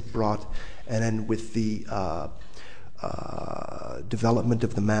lessons it brought, and then with the development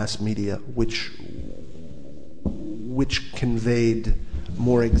of the mass media, which conveyed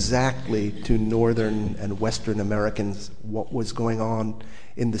more exactly to Northern and Western Americans what was going on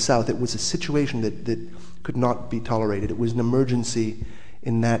in the South. It was a situation that could not be tolerated. It was an emergency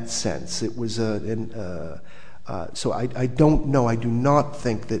in that sense. It was so I don't know. I do not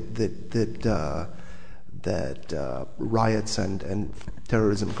think that riots and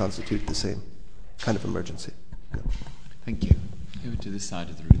terrorism constitute the same kind of emergency. No. Thank you. Over to this side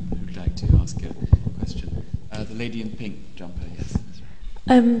of the room. Who would like to ask a question? The lady in pink jumper, yes.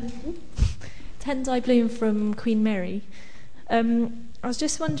 Tendai Bloom from Queen Mary. I was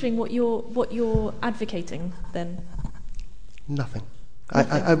just wondering what you're advocating then. Nothing.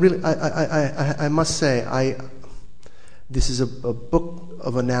 I must say this is a book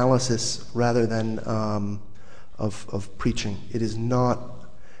of analysis rather than of preaching. It is not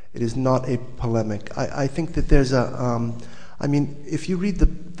a polemic. I think that there's if you read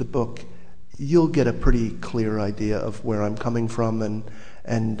the book, you'll get a pretty clear idea of where I'm coming from and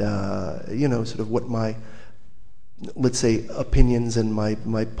sort of what my, let's say, opinions and my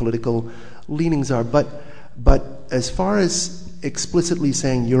political leanings are. But as far as explicitly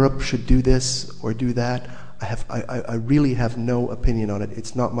saying Europe should do this or do that, I really have no opinion on it.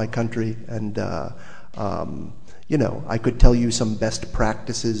 It's not my country, and I could tell you some best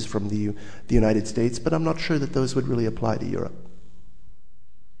practices from the United States, but I'm not sure that those would really apply to Europe.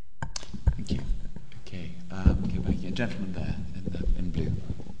 Thank you. Okay, go back here. Gentleman there in blue.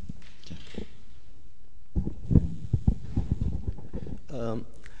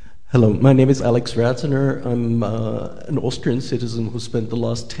 Hello, my name is Alex Ratzener. I'm an Austrian citizen who spent the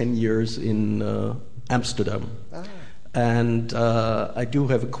last 10 years in Amsterdam. And I do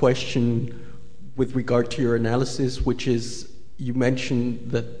have a question with regard to your analysis, which is, you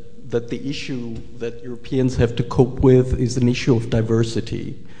mentioned that the issue that Europeans have to cope with is an issue of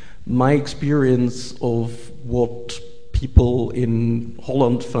diversity. My experience of what people in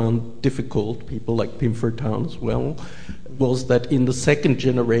Holland found difficult, people like Pimford Town as well, was that in the second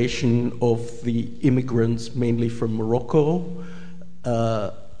generation of the immigrants, mainly from Morocco,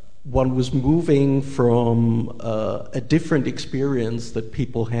 one was moving from a different experience that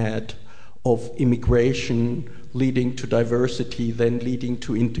people had of immigration leading to diversity, then leading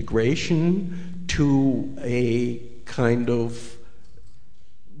to integration, to a kind of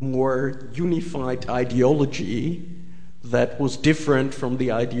more unified ideology that was different from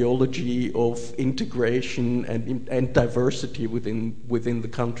the ideology of integration and diversity within the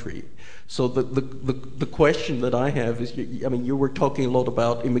country. So the question that I have is, you were talking a lot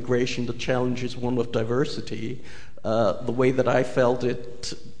about immigration. The challenge is one of diversity. The way that I felt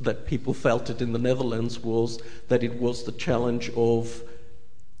it, that people felt it in the Netherlands, was that it was the challenge of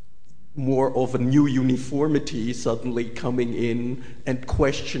more of a new uniformity suddenly coming in and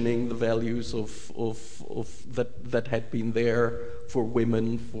questioning the values of that had been there for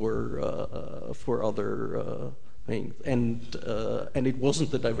women, for other things, and it wasn't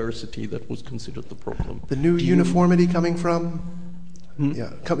the diversity that was considered the problem. The new uniformity coming from?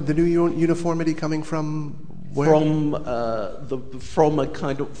 The new uniformity coming from where? From a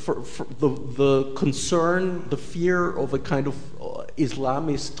kind of the concern, the fear of a kind of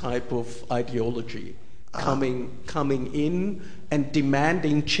Islamist type of ideology coming in and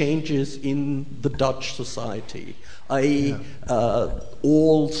demanding changes in the Dutch society. i.e.,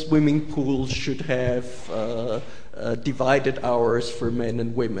 all swimming pools should have divided hours for men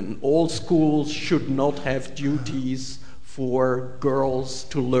and women. All schools should not have duties for girls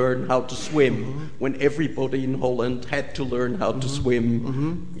to learn how to swim when everybody in Holland had to learn how to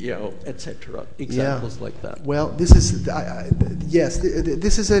swim, etc. Examples like that. Well, this is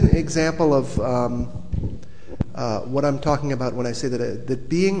this is an example of what I'm talking about when I say that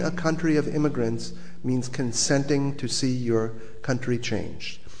being a country of immigrants means consenting to see your country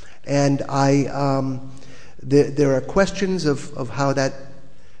changed. And there are questions of how that.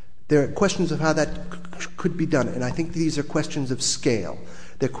 There are questions of how that could be done, and I think these are questions of scale.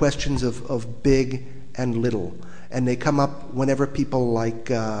 They're questions of big and little, and they come up whenever people like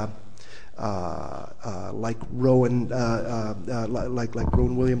Rowan, like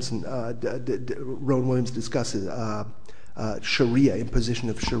Rowan Williamson, Rowan Williams discusses Sharia, imposition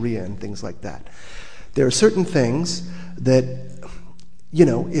of Sharia, and things like that. There are certain things that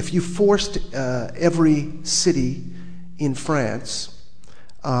if you forced every city in France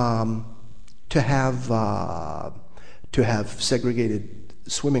to have segregated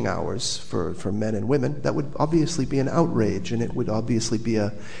swimming hours for men and women, that would obviously be an outrage, and it would obviously be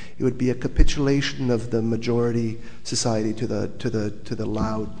a capitulation of the majority society to the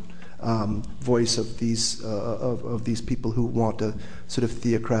loud voice of these people who want a sort of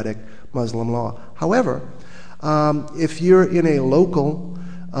theocratic Muslim law. However, if you're in a local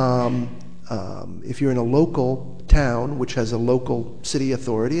town which has a local city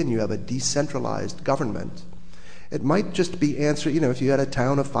authority and you have a decentralized government, it might just be answered. If you had a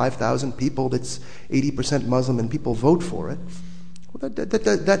town of 5,000 people that's 80% Muslim and people vote for it, well,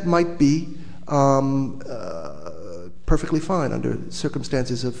 that might be perfectly fine under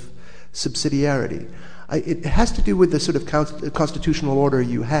circumstances of subsidiarity. It has to do with the sort of constitutional order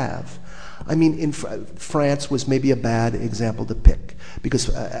you have. I mean, in France was maybe a bad example to pick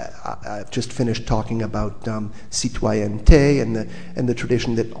because I've just finished talking about citoyenneté and the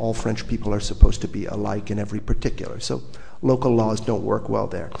tradition that all French people are supposed to be alike in every particular. So local laws don't work well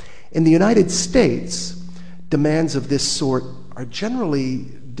there. In the United States, demands of this sort are generally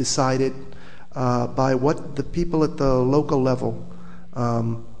decided by what the people at the local level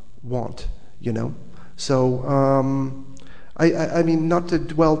want, So I mean, not to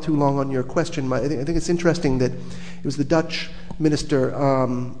dwell too long on your question, I think it's interesting that it was the Dutch minister,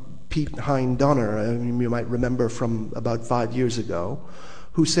 Piet Hein Donner, you might remember from about 5 years ago,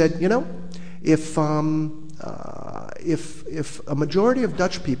 who said, if a majority of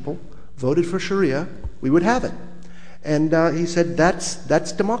Dutch people voted for Sharia, we would have it. And he said,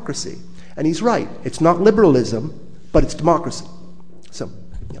 that's democracy. And he's right. It's not liberalism, but it's democracy. So,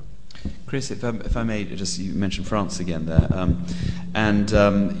 yeah. Chris, if I may, you mentioned France again there, and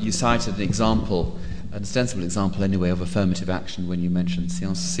you cited an example, an ostensible example anyway, of affirmative action when you mentioned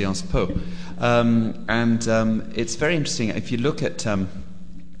Sciences Po. It's very interesting. If you look at, in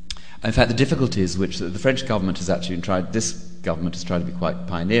fact, the difficulties which the French government has actually tried, this government has tried to be quite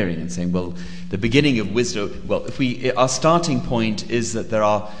pioneering in saying, well, the beginning of wisdom, our starting point is that there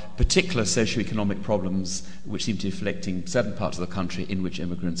are particular socio-economic problems which seem to be afflicting certain parts of the country in which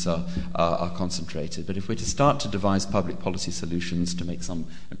immigrants are concentrated. But if we're to start to devise public policy solutions to make some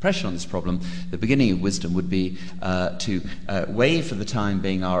impression on this problem, the beginning of wisdom would be to waive for the time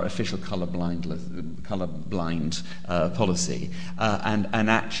being our official colour-blind policy and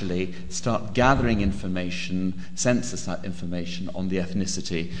actually start gathering information, census information on the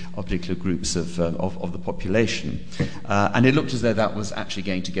ethnicity of particular groups of the population. And it looked as though that was actually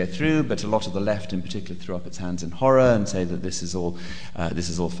going to go through, but a lot of the left in particular threw up its hands in horror and say that this is all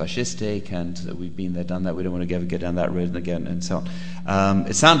fascistic and that we've been there, done that, we don't want to ever go down that road again, and so on.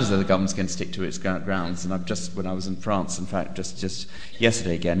 It sounds as though the government's going to stick to its grounds, and when I was in France, in fact, just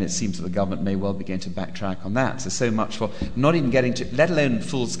yesterday again, it seems that the government may well be going to backtrack on that. So much for not even getting to, let alone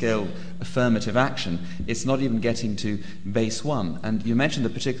full-scale affirmative action, it's not even getting to base one. And you mentioned the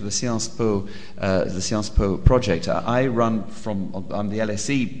particular Sciences Po project. I'm the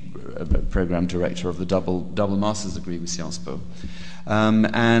LSE program director of the double master's degree with Sciences Po.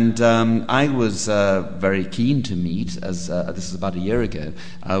 I was very keen to meet, as this was about a year ago.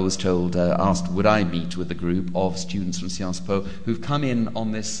 I was asked would I meet with a group of students from Sciences Po who've come in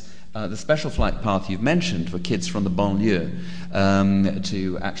on this the special flight path you've mentioned for kids from the banlieue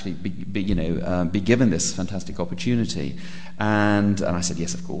to actually be given this fantastic opportunity. And I said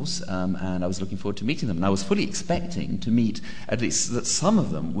yes, of course, and I was looking forward to meeting them. And I was fully expecting to meet at least that some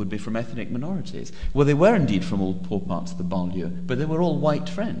of them would be from ethnic minorities. Well, they were indeed from all poor parts of the banlieue, but they were all white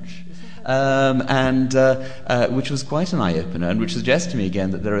French, which was quite an eye-opener, and which suggests to me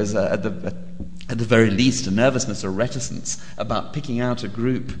again that there is at the very least a nervousness or reticence about picking out a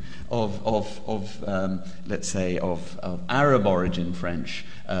group of let's say Arab origin French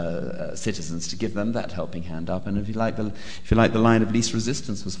citizens to give them that helping hand up. And if you like the line of least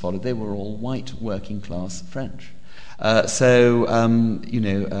resistance was followed, they were all white working class French. We've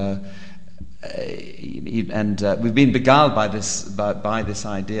been beguiled by this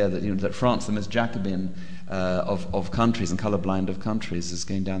idea that that France, the most Jacobin of countries and colourblind of countries, is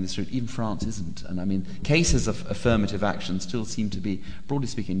going down this route. Even France isn't. And I mean, cases of affirmative action still seem to be, broadly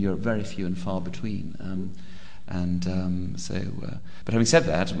speaking, in Europe, very few and far between. And but having said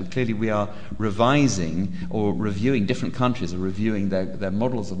that, clearly we are revising or reviewing, different countries are reviewing their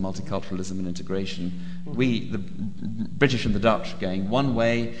models of multiculturalism and integration. We, the British and the Dutch, are going one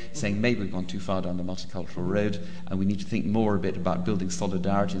way, saying maybe we've gone too far down the multicultural road, and we need to think more a bit about building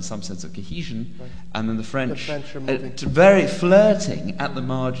solidarity and some sense of cohesion. Right. And then the French are very flirting at the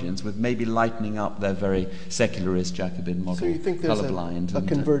margins with maybe lightening up their very secularist Jacobin model. So you think there's a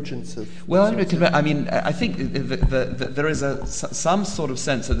convergence of... Well, I mean, I think there is some sort of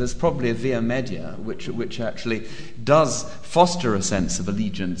sense that there's probably a via media which actually does foster a sense of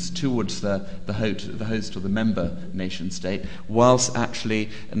allegiance towards the host or the member nation state, whilst actually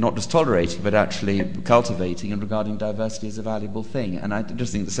not just tolerating but actually cultivating and regarding diversity as a valuable thing. And I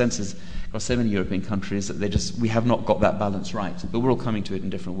just think the sense is across so many European countries that we have not got that balance right. But we're all coming to it in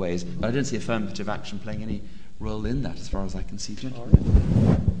different ways. But I don't see affirmative action playing any role in that as far as I can see.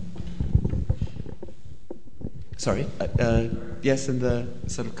 Gentlemen. Sorry, yes, in the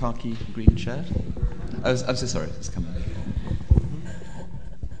sort of khaki green shirt. I'm so sorry, it's coming.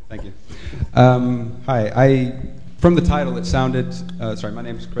 Thank you. Hi, from the title it sounded, my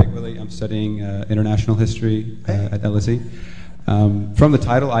name is Craig Willey, I'm studying international history at LSE. From the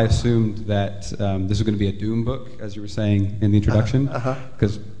title I assumed that this was going to be a doom book, as you were saying in the introduction,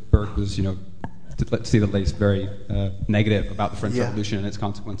 because Burke was, let's see the latest, very negative about the French Revolution and its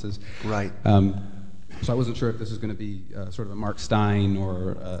consequences. Right. So I wasn't sure if this was going to be sort of a Mark Stein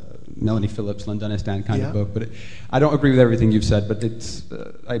or Melanie Phillips, Londonistan kind of book. But I don't agree with everything you've said, but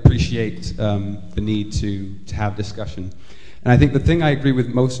I appreciate the need to have discussion. And I think the thing I agree with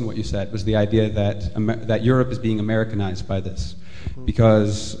most in what you said was the idea that Europe is being Americanized by this.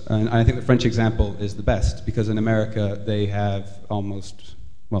 Because, and I think the French example is the best, because in America they have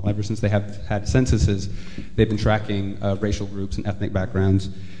ever since they have had censuses, they've been tracking racial groups and ethnic backgrounds.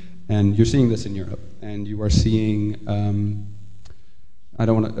 And you're seeing this in Europe, and you are seeing,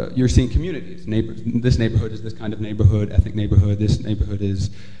 you're seeing communities. This neighborhood is this kind of neighborhood, ethnic neighborhood. This neighborhood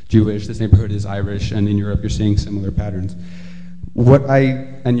is Jewish. This neighborhood is Irish. And in Europe, you're seeing similar patterns.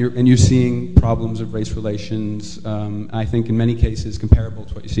 You're seeing problems of race relations. I think in many cases comparable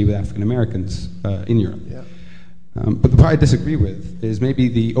to what you see with African Americans in Europe. Yeah. But the part I disagree with is maybe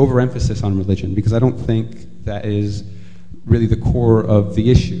the overemphasis on religion, because I don't think that is really the core of the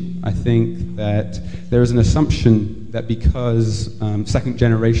issue. I think that there is an assumption that because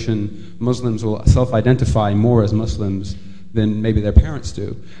second-generation Muslims will self-identify more as Muslims than maybe their parents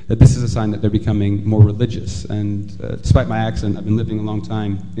do, that this is a sign that they're becoming more religious. And despite my accent, I've been living a long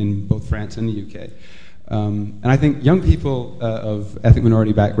time in both France and the UK. And I think young people of ethnic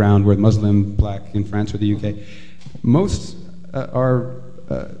minority background, whether Muslim, black in France or the UK, most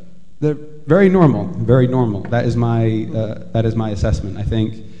they're very normal, very normal. That is my assessment. I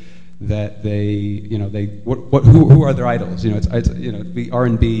think that who are their idols? It's the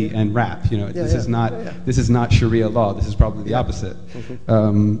R&B and rap. This is not Sharia law. This is probably the opposite.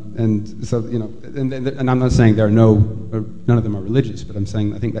 And so and I'm not saying none of them are religious, but I'm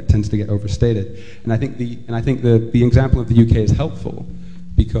saying I think that tends to get overstated. And I think the example of the UK is helpful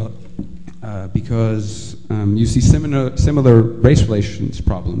because you see similar race relations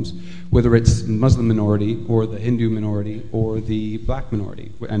problems, whether it's Muslim minority or the Hindu minority or the black minority,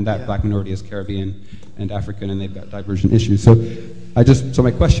 and that black minority is Caribbean and African, and they've got divergent issues. So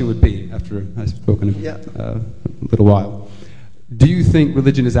my question would be, after I've spoken a little while, do you think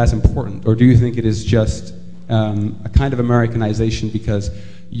religion is as important, or do you think it is just a kind of Americanization because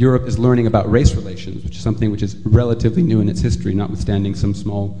Europe is learning about race relations, which is something which is relatively new in its history, notwithstanding some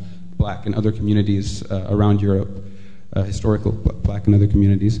small black and other communities around Europe, historical black and other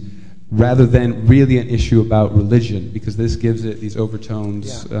communities, rather than really an issue about religion, because this gives it these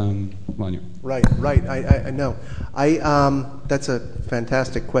overtones. Right. I know. That's a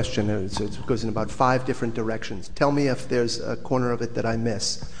fantastic question. It goes in about 5 different directions. Tell me if there's a corner of it that I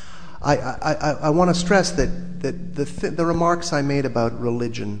miss. I want to stress that the remarks I made about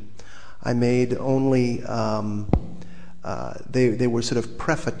religion, I made only they were sort of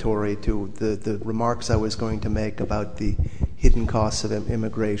prefatory to the remarks I was going to make about the hidden costs of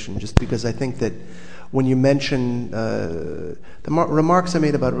immigration, just because I think that when you mention the remarks I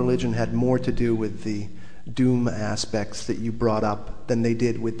made about religion had more to do with the doom aspects that you brought up than they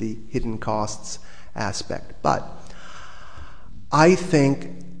did with the hidden costs aspect. But I think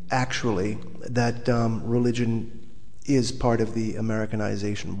actually that religion is part of the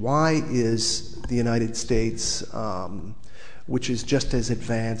Americanization. Why is the United States, which is just as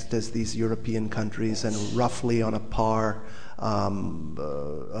advanced as these European countries and roughly on a par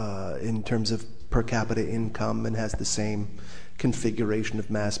in terms of per capita income and has the same configuration of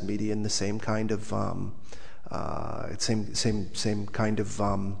mass media and the same kind of same kind of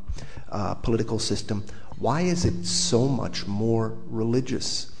political system. Why is it so much more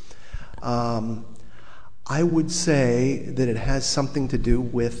religious? I would say that it has something to do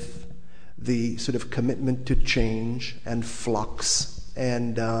with the sort of commitment to change and flux,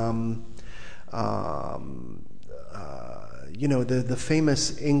 and the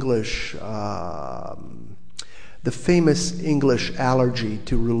famous English allergy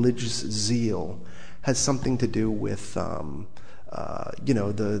to religious zeal has something to do with the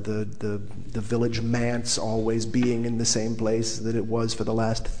village manse always being in the same place that it was for the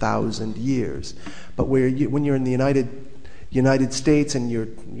last 1,000 years. But when you're in the United States and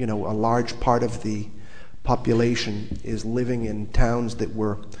a large part of the population is living in towns that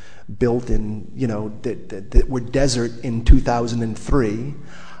were built in, that were desert in 2003,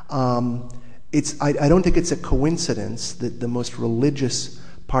 I don't think it's a coincidence that the most religious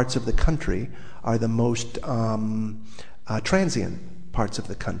parts of the country are the most transient parts of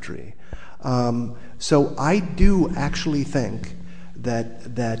the country. So I do actually think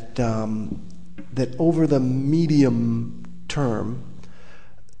that over the medium term,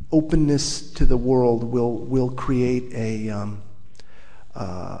 openness to the world will create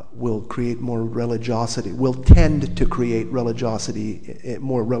more religiosity. Will tend to create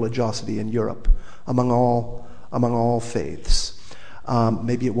more religiosity in Europe among all faiths.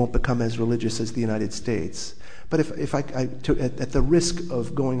 Maybe it won't become as religious as the United States. But if I at the risk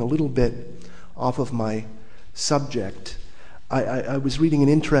of going a little bit off of my subject, I was reading an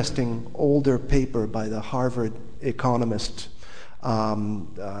interesting older paper by the Harvard economist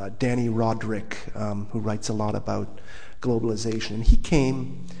Danny Roderick, who writes a lot about globalization. And he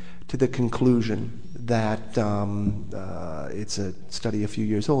came to the conclusion that, it's a study a few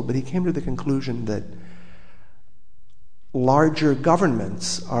years old, but he came to the conclusion that larger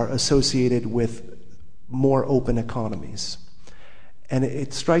governments are associated with more open economies. And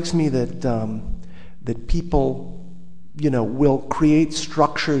it strikes me that people, will create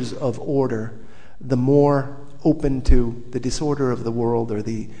structures of order the more open to the disorder of the world or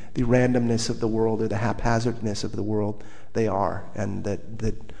the randomness of the world or the haphazardness of the world they are. And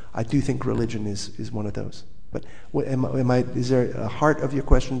that I do think religion is one of those. But is there a heart of your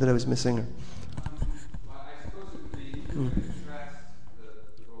question that I was missing? Or? Well, I suppose it would be to contrast the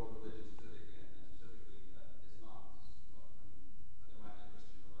role of religion specifically, and specifically Islam. I might have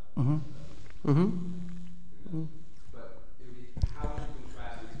a question about But it would be, how would you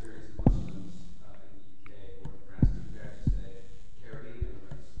contrast the experience of Muslims in the UK or perhaps compared to, say, Caribbean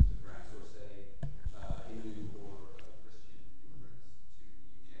immigrants to perhaps, or say, Hindu or Christian immigrants to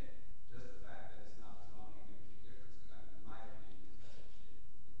the UK? Just the fact that it's not Islamic makes a big difference. In my opinion,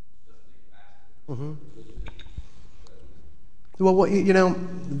 is that it doesn't make a vast difference. Well,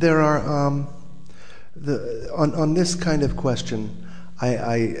 there are on this kind of question.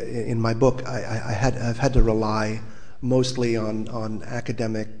 In my book, I've had to rely mostly on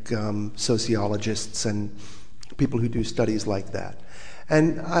academic sociologists and people who do studies like that.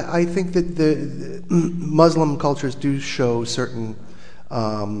 And I think that the Muslim cultures do show certain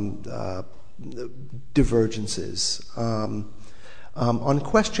divergences. On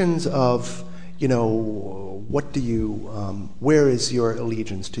questions of, where is your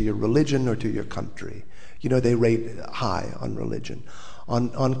allegiance, to your religion or to your country? They rate high on religion.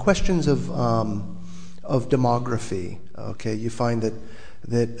 On questions of demography, okay, you find that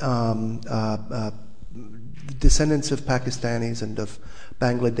descendants of Pakistanis and of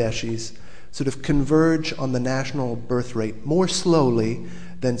Bangladeshis sort of converge on the national birth rate more slowly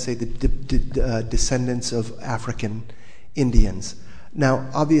than, say, the descendants of African Indians. Now,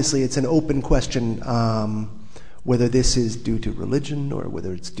 obviously, it's an open question whether this is due to religion or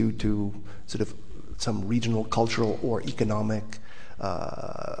whether it's due to sort of some regional, cultural, or economic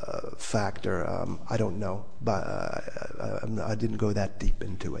factor. I don't know, but I didn't go that deep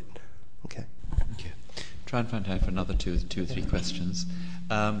into it. Okay. Thank you. Try and find time for another two or three questions.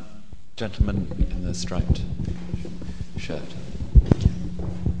 Gentleman in the striped shirt.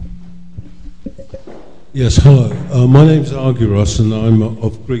 Yes, hello. My name's Argyros, and I'm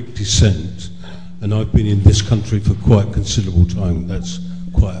of Greek descent, and I've been in this country for quite considerable time. That's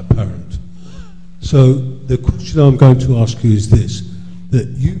quite apparent. So the question I'm going to ask you is this, that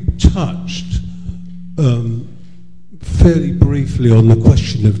you touched fairly briefly on the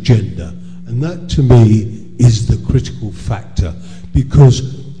question of gender, and that to me is the critical factor, because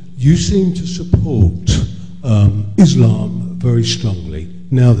you seem to support Islam very strongly.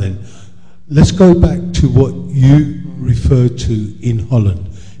 Now then, let's go back to what you referred to in Holland,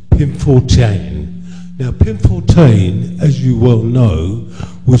 Pim Fortuyn. Now, Pim Fortuyn, as you well know,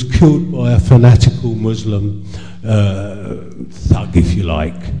 was killed by a fanatical Muslim thug, if you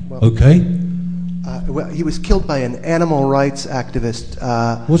like. Okay? Well, he was killed by an animal rights activist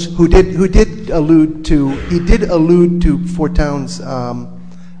who did allude to Fortown's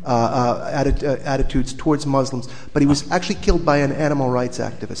attitudes towards Muslims, but he was actually killed by an animal rights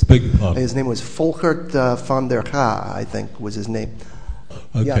activist. Beg your pardon. His name was Volkert van der Gaa, I think was his name.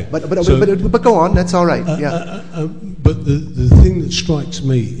 Okay. Yeah, but go on. That's all right. But the thing that strikes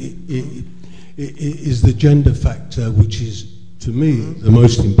me is the gender factor, which is to me the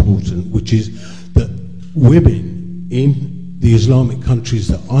most important, which is that women in the Islamic countries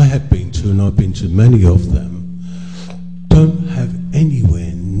that I have been to, and I've been to many of them, don't have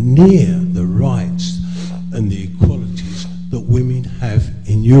anywhere near the rights and the equalities that women have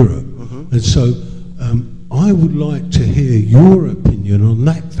in Europe. And so I would like to hear your opinion on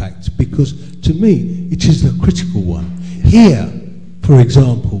that fact, because to me it is the critical one. Here, for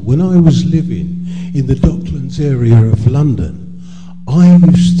example, when I was living in the Docklands area of London, I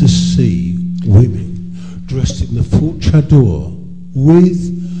used to see women dressed in the full chador with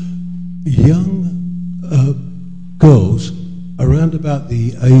young girls around about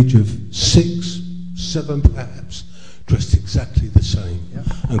the age of 6, 7 perhaps, dressed exactly the same.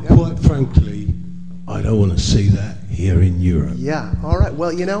 And quite frankly, I don't want to see that here in Europe. Yeah, all right. Well,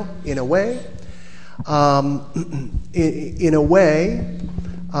 in a way,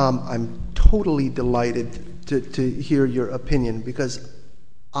 I'm totally delighted to hear your opinion, because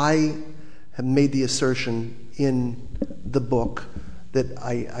I have made the assertion in the book that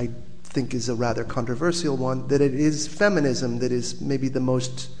I think is a rather controversial one, that it is feminism that is maybe the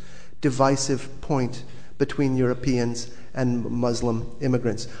most divisive point between Europeans and Muslim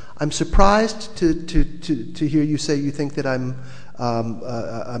immigrants. I'm surprised to hear you say you think that I'm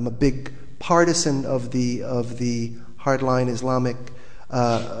a big partisan of the hardline Islamic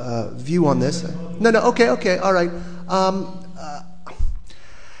view on this. No, okay, all right.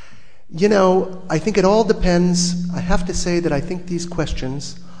 I think it all depends. I have to say that I think these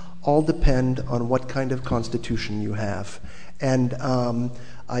questions all depend on what kind of constitution you have. And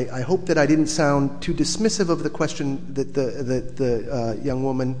I hope that I didn't sound too dismissive of the question that the young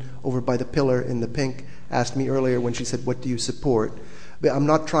woman over by the pillar in the pink asked me earlier when she said, "What do you support?" But I'm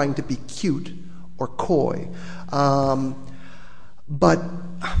not trying to be cute or coy. But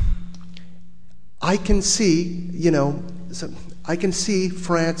I can see, I can see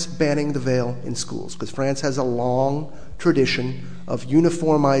France banning the veil in schools, because France has a long tradition of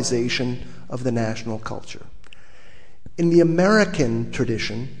uniformization of the national culture. In the American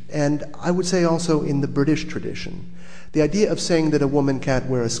tradition, and I would say also in the British tradition, the idea of saying that a woman can't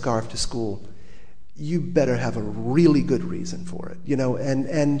wear a scarf to school, you better have a really good reason for it,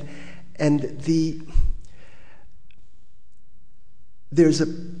 there's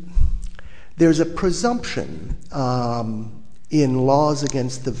a presumption in laws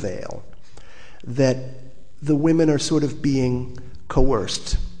against the veil that the women are sort of being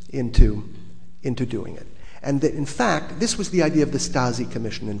coerced into doing it. And that, in fact, this was the idea of the Stasi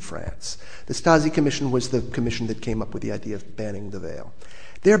Commission in France. The Stasi Commission was the commission that came up with the idea of banning the veil.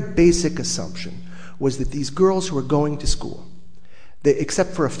 Their basic assumption was that these girls who are going to school,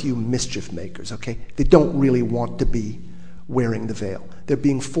 except for a few mischief makers, they don't really want to be wearing the veil. They're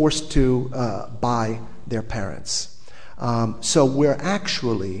being forced to by their parents. So we're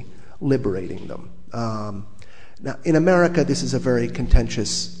actually liberating them. Now, in America, this is a very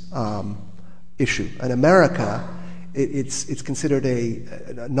contentious issue. In America, it's considered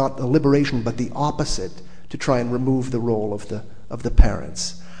not a liberation, but the opposite, to try and remove the role of the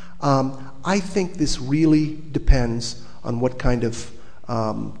parents. I think this really depends on what kind of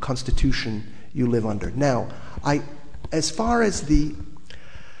constitution you live under. Now, as far as the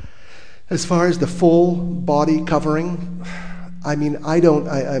full body covering, I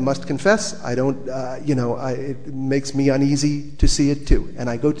must confess, I don't, it makes me uneasy to see it too. And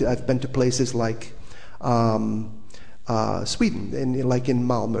I've been to places like Sweden, like in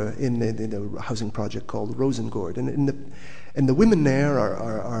Malmö, in a housing project called Rosengård. And the women there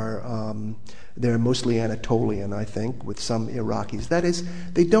are they're mostly Anatolian, I think, with some Iraqis. That is,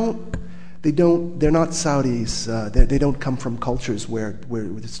 they're not Saudis, they don't come from cultures where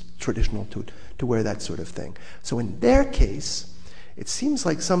it's traditional to wear that sort of thing. So in their case, it seems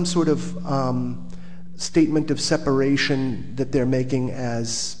like some sort of statement of separation that they're making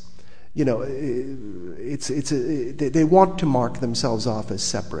as, they want to mark themselves off as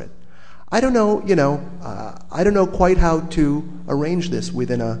separate. I don't know, I don't know quite how to arrange this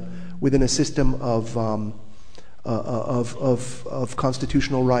within a system of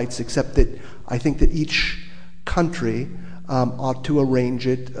constitutional rights, except that I think that each country ought to arrange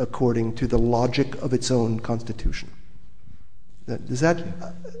it according to the logic of its own constitution. Does that...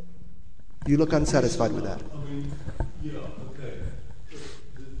 you look unsatisfied with that. I mean, yeah, okay.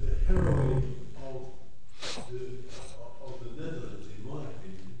 The heroine of the Netherlands, in my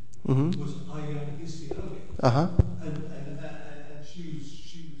opinion, was Ayaan Hirsi Ali. And she was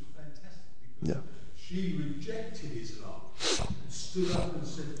fantastic because she rejected Islam and stood up and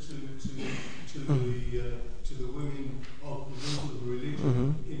said to the women of the Muslim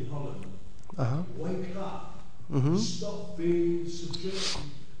religion in Holland, wake up, stop being subjected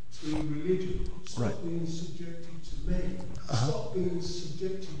to religion, stop being subjected to men, stop being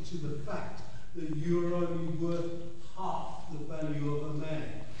subjected to the fact that you're only worth half the value of a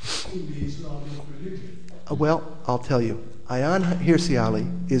man in the Islamic religion. Well, I'll tell you, Ayaan Hirsi Ali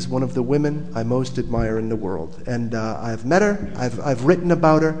is one of the women I most admire in the world, and I've met her, I've written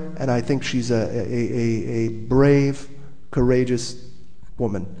about her, and I think she's a brave, courageous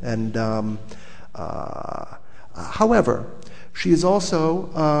woman. And however, she is also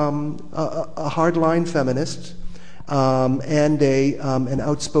a hardline feminist and an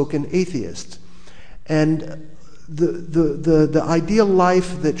outspoken atheist. And the ideal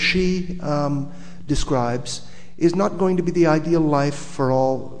life that she describes is not going to be the ideal life for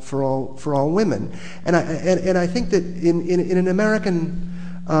all women. And I think that in an American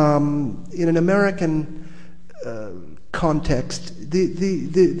context,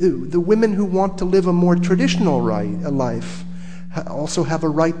 the women who want to live a more traditional life also have a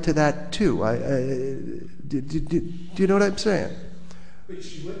right to that too. Do you know what I'm saying? But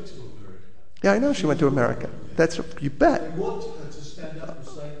she went to America. Yeah, I know she went to America. That's you bet. They wanted her to stand up and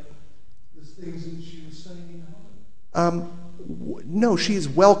say the things that she was saying in Holland. No, she is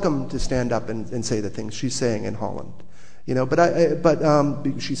welcome to stand up and say the things she's saying in Holland. You know, but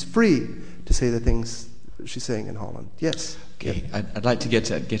she's free to say the things she's saying in Holland. Yes. Okay, I'd like to get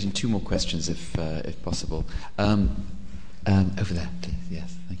in two more questions if possible. Over there, please.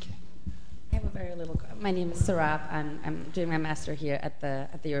 Yes, thank you. I have a very little. My name is Sarab. I'm doing my master here at the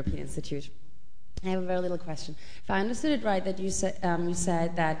European Institute. I have a very little question. If I understood it right, that you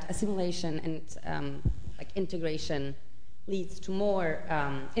said that assimilation and like integration leads to more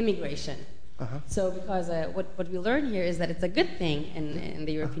immigration. So because what we learn here is that it's a good thing in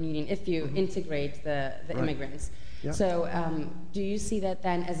the European Union if you integrate the immigrants. Yeah. So do you see that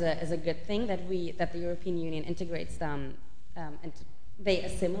then as a good thing that the European Union integrates them and they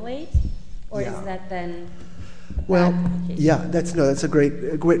assimilate, or is that then? Well, yeah, that's a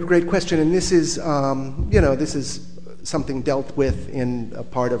great question, and this is this is something dealt with in a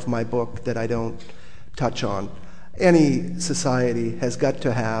part of my book that I don't touch on. Any society has got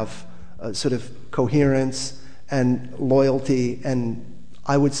to have a sort of coherence and loyalty, and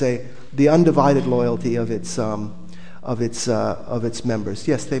I would say the undivided loyalty of its members.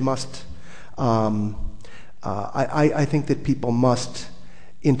 Yes, they must. I think that people must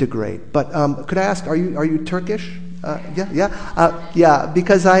integrate. But could I ask, are you Turkish?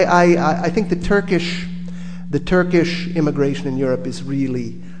 Because I think the Turkish immigration in Europe is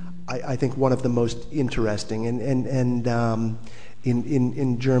really, I think, one of the most interesting. And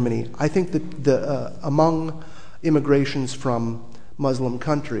in Germany, I think that among immigrations from Muslim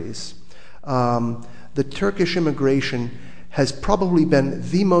countries, the Turkish immigration has probably been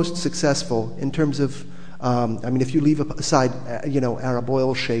the most successful in terms of, if you leave aside, Arab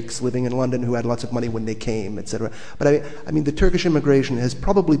oil sheikhs living in London who had lots of money when they came, etc. But the Turkish immigration has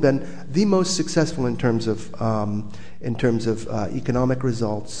probably been the most successful in terms of economic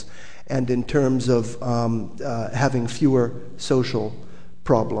results and in terms of having fewer social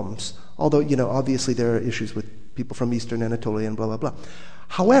problems. Although, obviously there are issues with people from Eastern Anatolia and blah, blah, blah.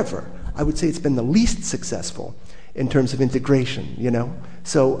 However, I would say it's been the least successful in terms of integration,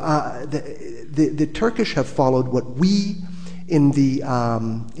 So the Turkish have followed what we in the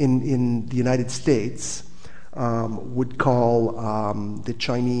United States would call the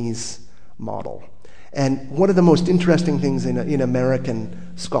Chinese model. And one of the most interesting things in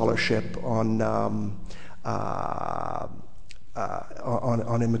American scholarship on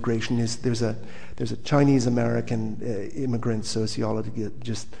immigration is there's a Chinese American immigrant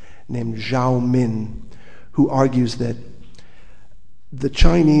sociologist named Zhao Min, who argues that the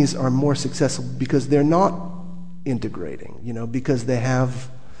Chinese are more successful because they're not integrating, because they're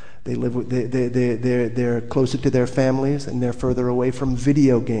closer to their families and they're further away from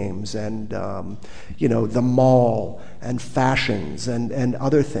video games and the mall and fashions and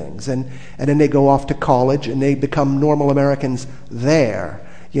other things, and then they go off to college and they become normal Americans there,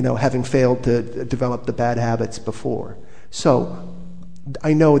 having failed to develop the bad habits before. So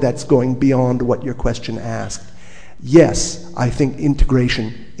I know that's going beyond what your question asked. yes, I think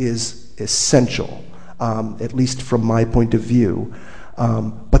integration is essential, at least from my point of view.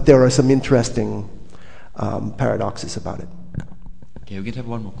 But there are some interesting paradoxes about it. Okay, we're going to have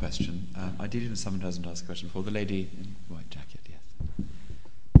one more question. Ideally, when someone doesn't ask a question before, the lady in the white jacket, yes.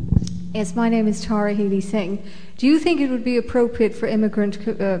 Yes, my name is Tara Healy Singh. Do you think it would be appropriate for immigrants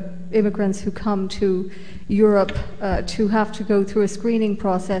who come to Europe to have to go through a screening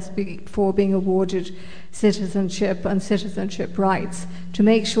process before being awarded citizenship and citizenship rights to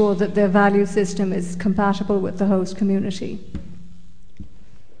make sure that their value system is compatible with the host community?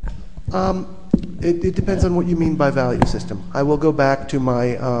 It depends on what you mean by value system. I will go back to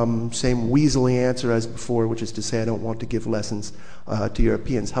my same weaselly answer as before, which is to say I don't want to give lessons to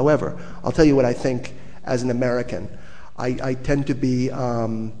Europeans. However, I'll tell you what I think as an American. I tend to be,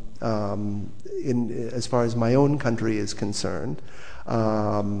 as far as my own country is concerned,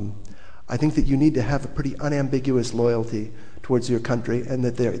 I think that you need to have a pretty unambiguous loyalty towards your country, and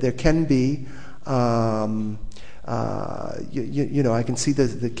that there can be I can see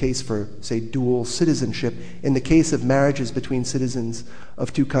the case for, say, dual citizenship in the case of marriages between citizens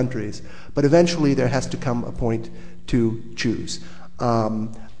of two countries. But eventually there has to come a point to choose.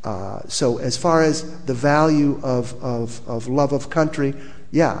 So as far as the value of love of country,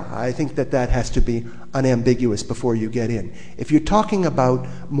 yeah, I think that has to be unambiguous before you get in. If you're talking about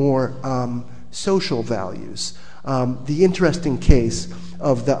more social values, the interesting case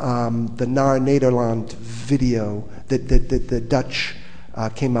of the Naar Nederland video that the Dutch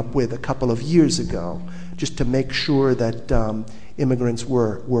came up with a couple of years ago, just to make sure that immigrants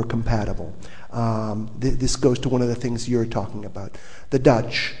were compatible. This goes to one of the things you're talking about. The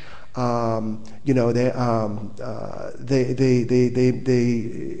Dutch, I'm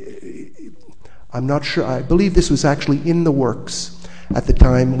not sure. I believe this was actually in the works at the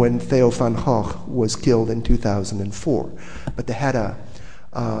time when Theo van Gogh was killed in 2004. But they had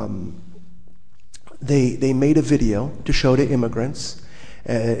they made a video to show to immigrants.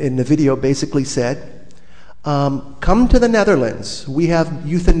 And the video basically said, come to the Netherlands. We have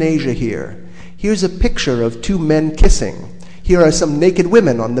euthanasia here. Here's a picture of two men kissing. Here are some naked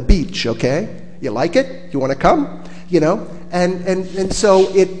women on the beach, okay? You like it? You want to come? And so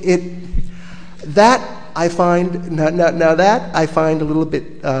that I find now that I find a little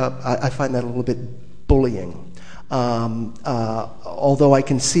bit I find that a little bit bullying. Although I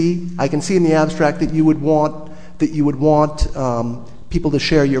can see in the abstract that you would want people to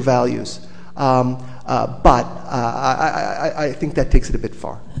share your values, but I think that takes it a bit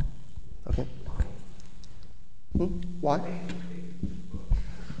far. Okay. Why?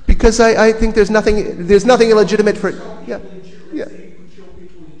 Because I think there's nothing illegitimate for it. Yeah.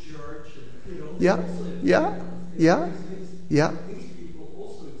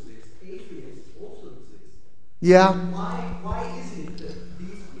 Yeah. Why is it that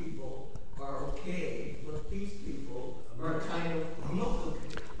these people are okay, but these people are kind of not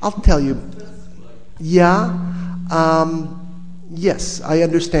okay? I'll tell you. Yeah. Yes, I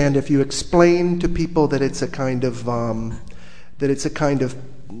understand if you explain to people that it's a kind of a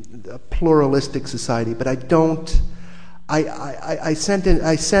pluralistic society, but I don't. I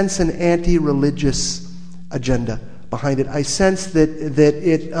sense an anti-religious agenda behind it. I sense that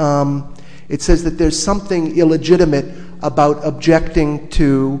it says that there's something illegitimate about objecting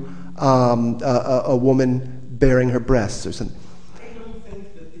to a woman bearing her breasts or something. I don't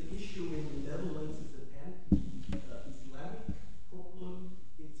think that the issue in the Netherlands is an anti-Islamic problem.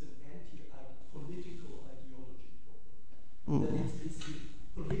 It's an anti-political ideology problem. That it's the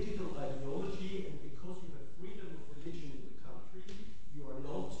political ideology, and because you have freedom of religion in the country, you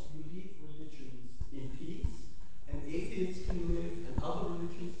leave religions in peace, and atheists can live, and other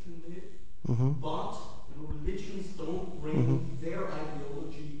religions can live. But religions don't bring their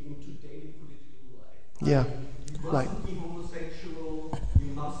ideology into daily political life. Yeah, You mustn't be homosexual, you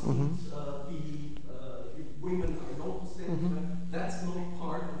mustn't be, women are not consensual. That's not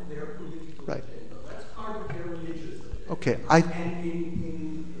part of their political agenda. That's part of their religious agenda. Okay, and I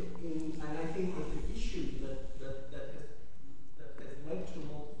think that the issue that has led to a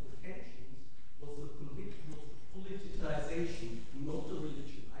lot of the tensions was the politicization, not the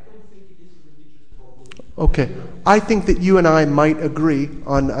religion. I don't think it is a religious problem. Okay. I think that you and I might agree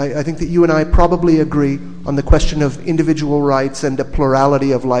on. I think that you and I probably agree on the question of individual rights and a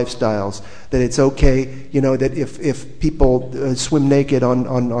plurality of lifestyles. That it's okay, that if people swim naked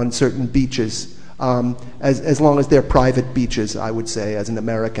on certain beaches, as long as they're private beaches, I would say, as an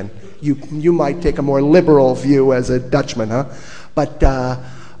American. You might take a more liberal view as a Dutchman, huh? But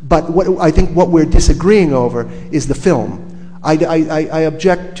I think what we're disagreeing over is the film. I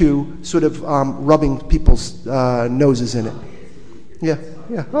object to sort of rubbing people's noses in it.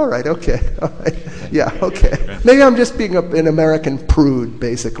 Yeah, all right, okay, all right. Yeah, okay. Maybe I'm just being an American prude,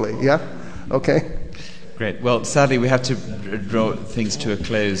 basically, yeah? Okay. Great. Well, sadly, we have to draw things to a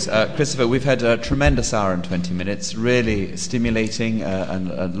close. Christopher, we've had a tremendous hour and 20 minutes, really stimulating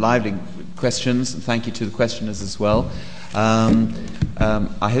and lively questions. And thank you to the questioners as well.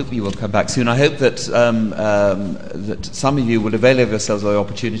 I hope you will come back soon. I hope that that some of you will avail of yourselves of the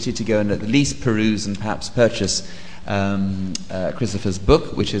opportunity to go and at least peruse and perhaps purchase Christopher's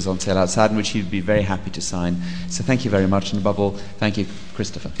book, which is on sale outside and which he'd be very happy to sign. So thank you very much, and above all, thank you,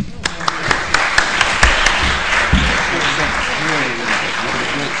 Christopher.